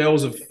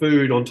smells of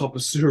food on top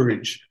of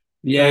sewerage.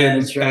 Yeah,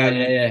 that's right.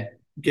 Yeah.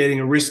 Getting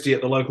a wristy at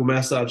the local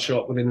massage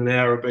shop within an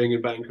hour of being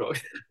in Bangkok.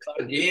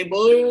 Yeah,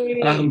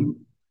 boy.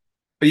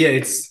 But yeah,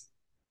 it's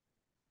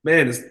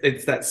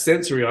that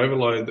sensory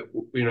overload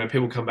that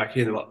people come back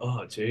here and they're like,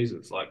 oh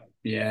Jesus, like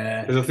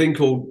there's a thing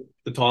called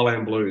the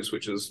Thailand blues,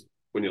 which is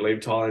when you leave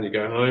Thailand, you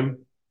go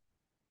home.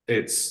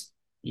 It's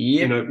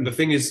the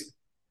thing is,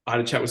 I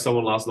had a chat with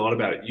someone last night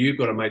about it. You've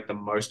got to make the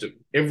most of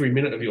every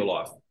minute of your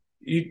life.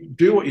 You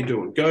do what you're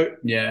doing. Go.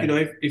 Yeah.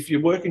 If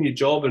you're working your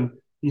job and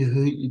you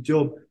hate your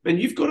job, man,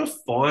 you've got to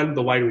find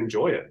the way to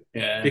enjoy it.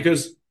 Yeah.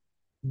 Because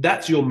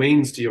that's your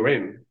means to your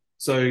end.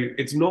 So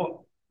it's not,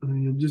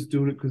 I'm just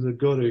doing it because I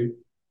got to.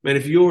 Man,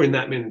 if you're in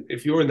that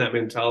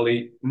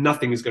mentality,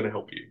 nothing is going to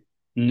help you.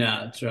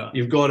 No, that's right.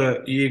 You've got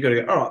to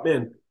go, all right,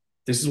 man,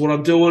 this is what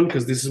I'm doing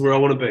because this is where I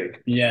want to be.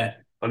 Yeah.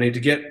 I need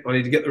to get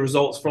the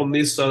results from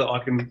this so that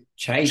I can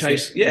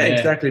chase. Yeah,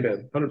 exactly,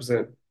 man.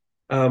 100%.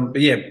 But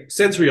yeah,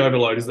 sensory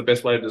overload is the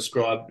best way to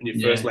describe when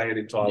you first land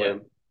in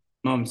Thailand.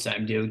 Mom,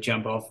 same deal.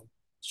 Jump off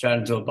straight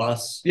into a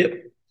bus.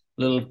 Yep.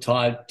 Little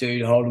Thai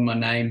dude holding my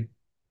name.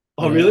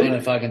 Oh, really? On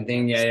a fucking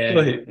thing. Yeah.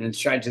 Sweet. And then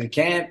straight to the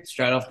camp,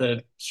 straight off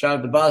the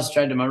bus,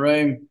 straight to my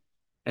room.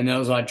 And then I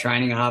was like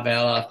training a half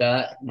hour after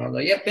that. And I was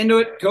like, yep, into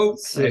it. Cool.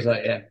 I was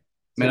like, yeah.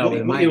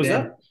 So what year was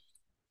that?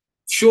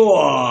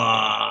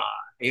 Sure.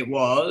 It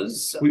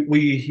was. Were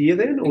you here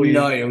then? Or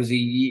no, it was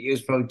it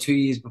was probably 2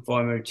 years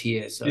before I moved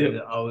here. So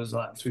I was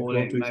like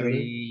 14,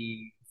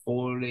 maybe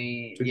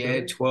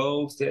 14,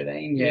 12,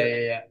 13.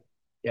 Yeah.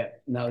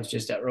 And that was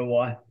just at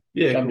Rawai.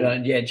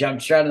 Yeah.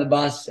 Jumped straight on the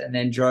bus and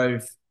then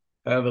drove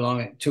however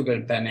long. It took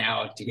about an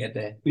hour to get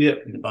there. Yeah.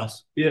 In the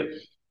bus. Yeah.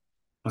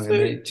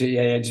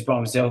 Just by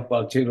myself,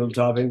 while two little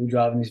Thai people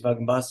driving this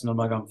fucking bus, and I'm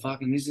like,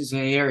 this is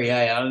hairy.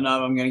 I don't know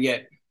if I'm gonna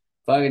get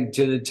fucking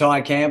to the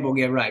Thai camp or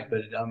get raped,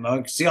 but I'm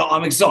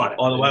excited.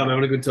 Either way, I'm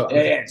having a good time.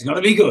 Yeah, it's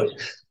gonna be good.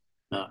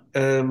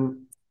 No.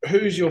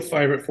 Who's your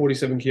favourite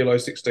 47 kilo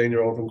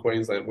 16-year-old from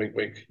Queensland? Wink,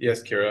 wink.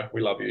 Yes, Kira,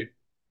 we love you.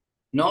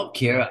 Not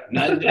Kira.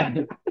 No,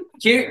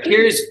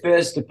 Kira's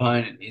first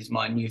opponent is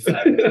my new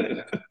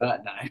favourite,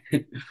 but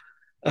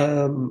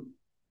no.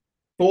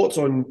 Thoughts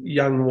on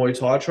young Muay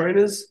Thai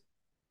trainers?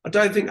 I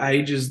don't think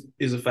age is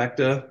a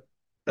factor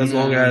as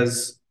long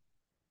as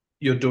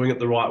you're doing it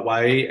the right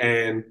way.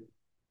 And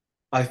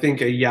I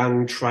think a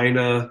young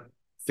trainer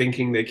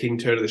thinking they're King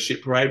Tut of the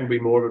shit parade would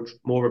be more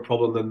of a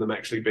problem than them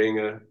actually being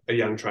a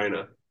young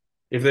trainer.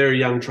 If they're a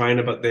young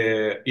trainer, but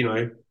they're,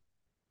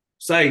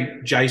 say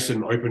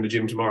Jason opened a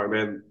gym tomorrow,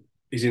 man,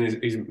 he's in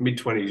his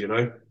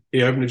mid-20s,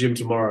 he opened a gym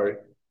tomorrow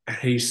and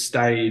he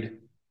stayed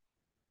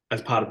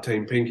as part of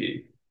Team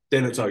Pinky,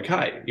 then it's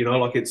okay.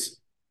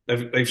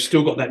 Like they've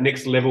still got that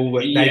next level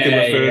that they can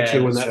refer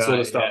to and that sort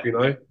of stuff,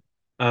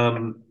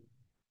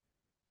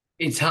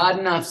 It's hard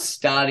enough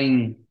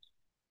starting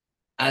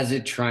as a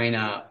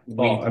trainer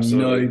with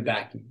no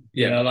backing.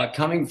 Yeah. Like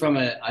coming from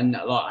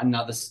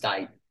another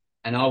state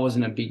and I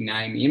wasn't a big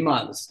name in my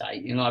other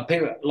state. You know, like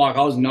people like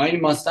I was known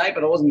in my state,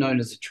 but I wasn't known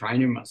as a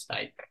trainer in my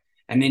state.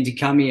 And then to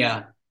come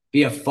here,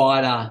 be a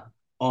fighter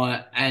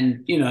on,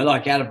 and you know,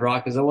 like out of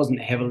Rikers, I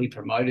wasn't heavily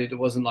promoted. It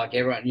wasn't like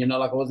everyone, you know,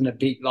 like I wasn't a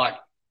big like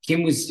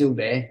Kim was still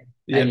there,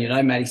 and you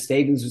know, Matty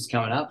Stevens was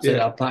coming up, so they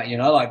were playing, you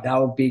know, like they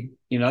were big,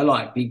 you know,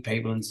 like big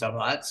people and stuff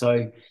like that.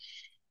 So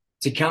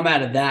to come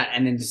out of that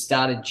and then to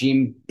start a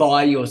gym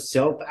by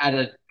yourself at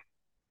a,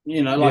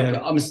 you know, like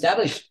I'm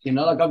established, you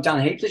know, like I've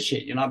done heaps of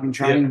shit, you know, I've been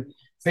training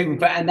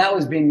people, and that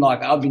was been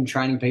like I've been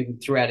training people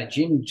throughout a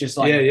gym, just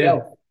like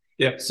yourself.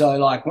 Yeah. So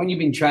like when you've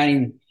been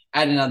training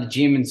at another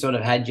gym and sort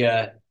of had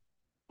your,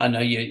 I know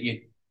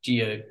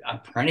your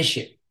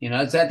apprenticeship, you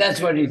know, so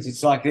that's what it is.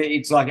 It's like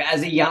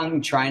as a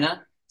young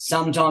trainer,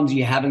 sometimes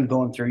you haven't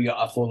gone through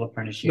a full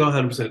apprenticeship. No,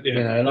 100%. Yeah.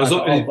 You know,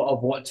 like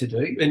of what to do.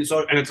 And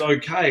it's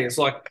okay. It's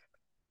like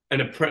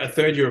a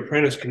third-year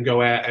apprentice can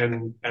go out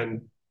and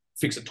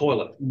fix a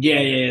toilet.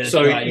 Yeah.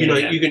 So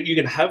you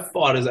can have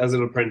fighters as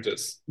an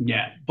apprentice.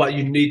 Yeah. But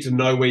you need to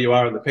know where you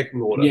are in the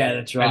pecking order. Yeah,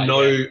 that's right.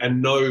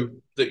 And know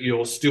that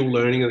you're still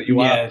learning and that you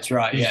are. Yeah, that's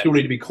right. You still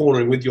need to be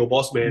cornering with your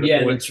boss man.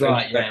 Yeah, that's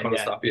right. That kind of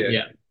stuff.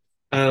 Yeah.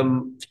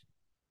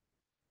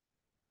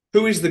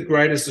 Who is the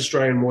greatest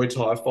Australian Muay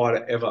Thai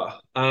fighter ever?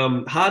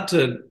 Hard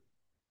to,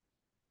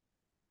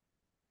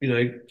 you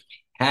know.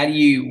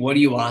 What are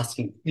you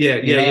asking?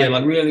 Yeah.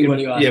 Like really, what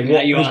are you asking?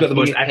 Yeah, who's got the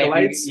most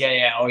accolades?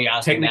 Yeah. Or you're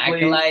asking the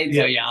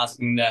accolades? Or you're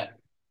asking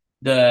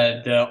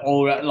the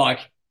all, like,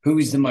 who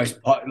is the most,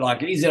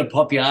 like, is it a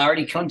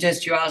popularity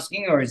contest you're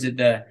asking? Or is it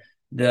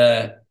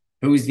the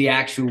who is the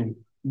actual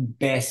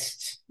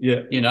best?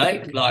 Yeah. You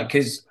know, like,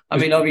 because, I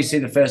mean, obviously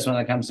the first one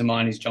that comes to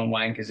mind is John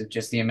Wayne because of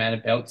just the amount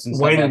of belts and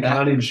stuff Wayne like and that.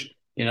 Carnage.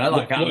 You know,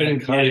 like Wayne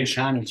and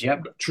Carnage.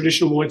 Yep.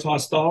 Traditional Muay Thai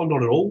style,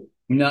 not at all.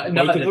 No,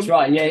 that's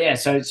right. Yeah.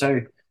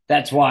 So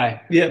that's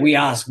why we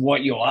ask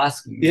what you're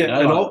asking. Yeah, you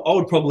know?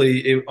 and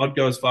like, I'd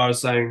go as far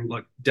as saying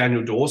like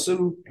Daniel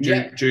Dawson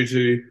due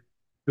to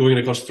doing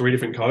it across 3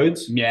 different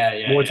codes.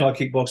 Yeah. Muay Thai,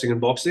 kickboxing,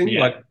 and boxing. Yeah.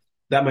 Like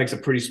that makes a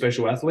pretty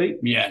special athlete.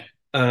 Yeah.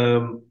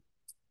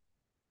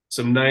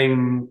 Some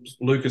names: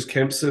 Lucas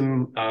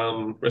Kempson,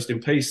 rest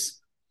in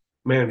peace.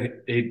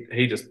 Man,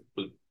 he just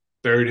was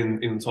buried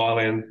in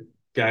Thailand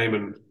game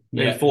and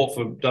he fought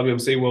for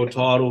WMC world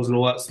titles and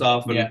all that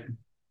stuff.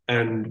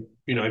 And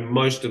you know,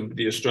 most of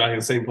the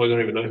Australian scene probably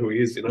don't even know who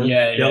he is, you know?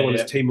 The other one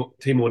is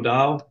Timor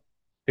Dale.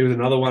 He was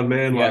another one,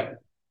 man,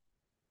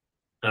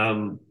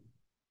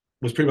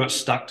 was pretty much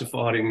stuck to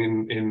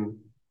fighting in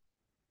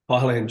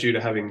Thailand due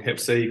to having Hep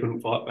C. He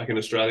couldn't fight back in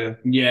Australia.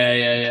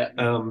 Yeah.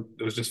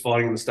 It was just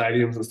fighting in the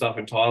stadiums and stuff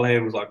in Thailand.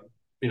 It was like,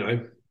 you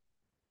know,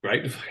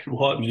 great to fucking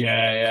watch.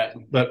 Yeah.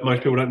 But most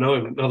people don't know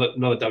him. Another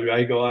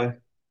WA guy.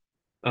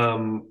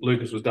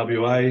 Lucas was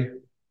WA.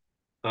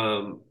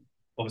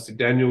 Obviously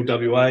Daniel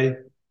WA.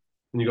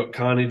 And you got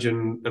Carnage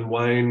and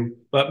Wayne.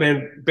 But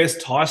man, best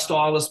Thai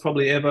stylist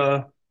probably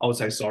ever, I would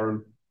say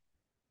Soren.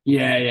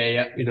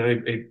 Yeah. You know,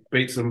 he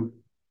beat some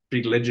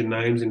big legend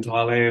names in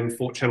Thailand,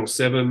 fought Channel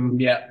 7.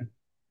 Yeah.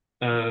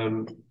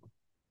 So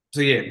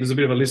yeah, there's a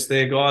bit of a list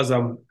there, guys.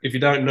 If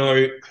you don't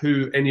know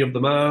who any of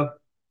them are,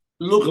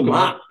 look them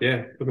up.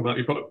 Yeah, look them up.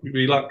 You'll probably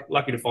be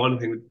lucky to find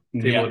anything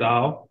with Timor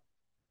Dale.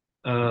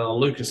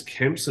 Lucas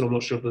Kempson, I'm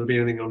not sure if there'll be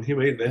anything on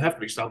him either. There'll have to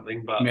be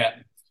something, but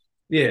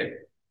yeah.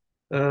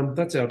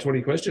 That's our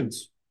 20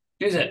 questions.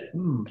 Is it?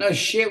 No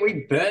shit,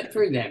 we burnt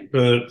through them.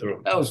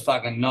 That was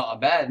fucking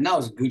not bad. And that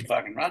was a good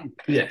fucking run.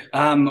 Yeah.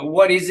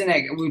 What is the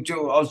next? I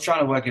was trying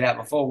to work it out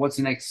before. What's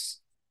the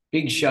next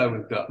big show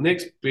we've got?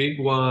 Next big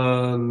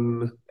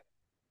one.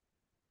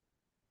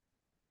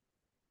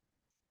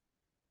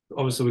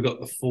 Obviously, we've got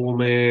the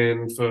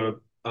 4-man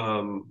for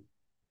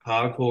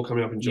hardcore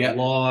coming up in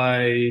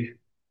July.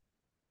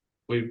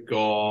 We've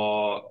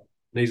got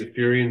Knees of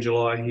Fury in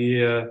July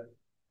here.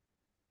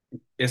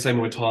 SA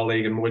Muay Thai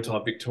League and Muay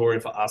Thai Victoria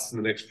for us in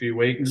the next few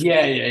weeks.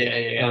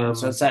 Yeah.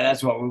 So I'd say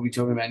that's what we'll be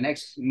talking about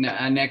next.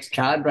 Our next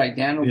card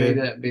breakdown will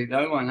be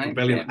that one, eh?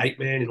 Rebellion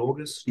 8-man in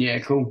August. Yeah,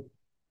 cool.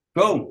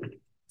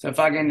 So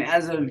fucking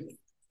as of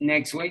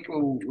next week,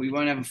 we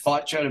won't have a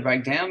fight show to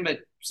break down, but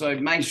so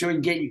make sure you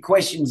get your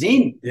questions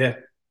in. Yeah.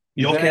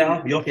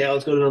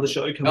 Yokkau's got another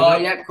show coming up. Oh,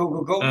 yeah,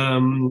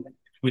 cool.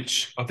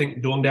 Which I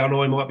think Dawn Down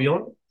I might be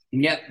on.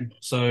 Yep.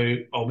 So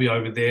I'll be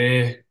over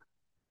there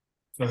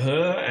for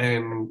her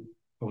and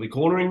probably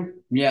cornering.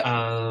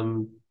 Yeah.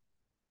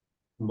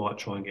 Might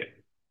try and get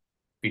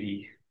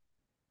Biddy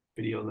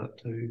on that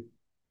too.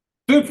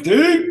 50.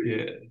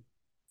 Yeah.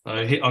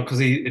 So because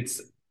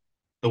it's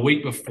the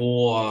week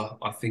before,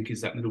 I think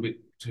is that little bit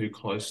too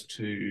close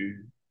to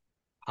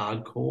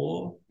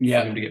hardcore for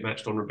him to get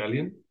matched on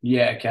Rebellion.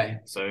 Yeah. Okay.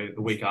 So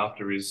the week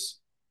after is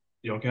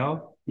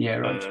Yokkau. Yeah.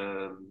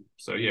 Right.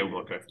 So yeah, we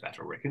might go for that,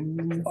 I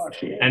reckon. Oh,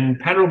 yeah. And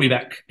Panner will be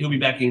back. He'll be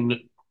back in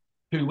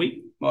 2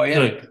 weeks. Oh yeah.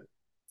 No,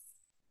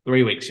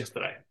 3 weeks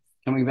yesterday.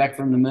 Coming back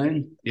from the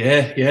moon.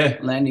 Yeah.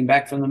 Landing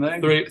back from the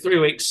moon. 3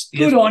 weeks.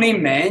 Good on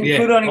him, man. Yeah.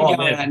 Good on him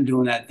going out and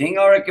doing that thing.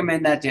 I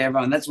recommend that to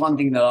everyone. That's one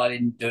thing that I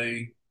didn't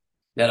do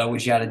that I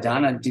wish I had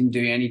done. I didn't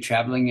do any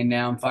traveling, and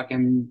now I'm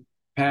fucking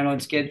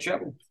paranoid, scared to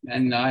travel.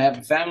 And I have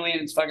a family,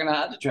 and it's fucking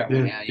hard to travel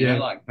now. You yeah. know,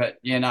 like, but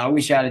yeah, no, I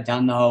wish I'd have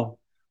done the whole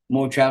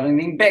more traveling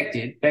thing. Beck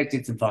did. Beck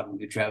did some fucking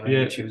good traveling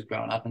when she was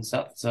growing up and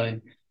stuff. So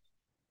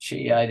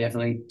she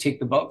definitely ticked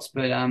the box,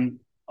 but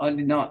I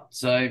did not.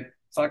 So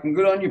fucking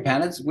good on you,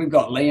 Panners. We've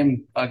got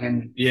Liam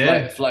fucking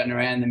floating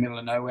around in the middle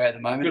of nowhere at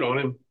the moment. Good on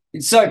him.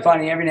 It's so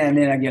funny. Every now and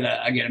then I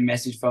get a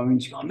message from him.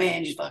 She's like,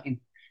 man, just fucking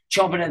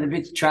chomping at the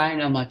bit to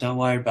train. I'm like, don't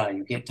worry about it.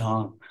 You'll get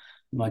time.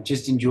 I'm like,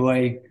 just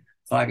enjoy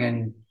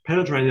fucking.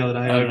 Panel train the other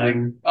day over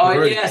in.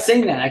 Oh, yeah, I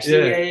seen that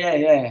actually.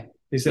 Yeah.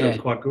 He said it was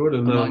quite good.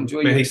 And man,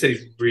 he said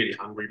he's really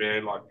hungry,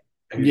 man. Like,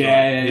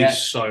 he's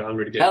so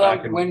hungry to get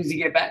back. When does he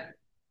get back?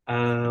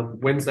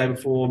 Wednesday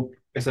before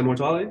SM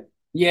Mortale.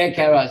 Yeah,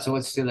 okay, right. So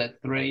it's still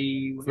at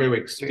 3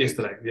 weeks.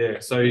 Yesterday. Yeah.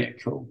 So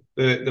cool.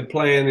 The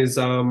plan is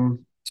I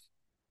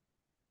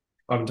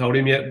haven't told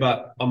him yet,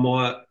 but I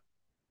might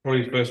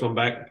probably first one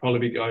back,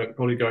 probably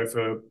go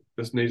for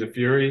the Sneeze of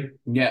Fury.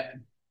 Yeah.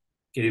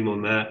 Get him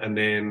on that, and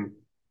then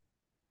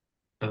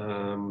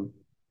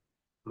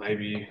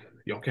maybe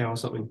Yokkao or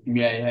something.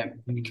 Yeah.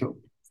 Cool.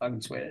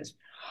 Fucking sweet as.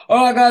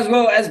 All right, guys.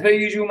 Well, as per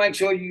usual, make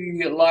sure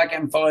you like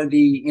and follow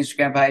the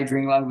Instagram page,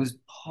 Ring Lovers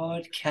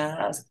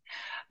Podcast.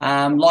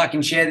 Like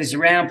and share this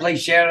around.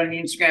 Please share it on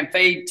your Instagram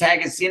feed.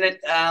 Tag us in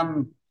it.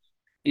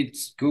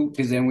 It's cool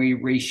because then we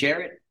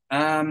reshare it.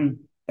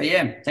 But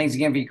yeah, thanks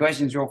again for your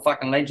questions. You're all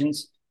fucking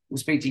legends. We'll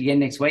speak to you again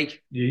next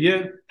week.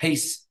 Yeah.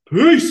 Peace.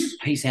 Peace.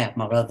 Peace out,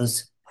 my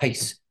brothers.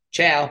 Peace.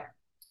 Ciao.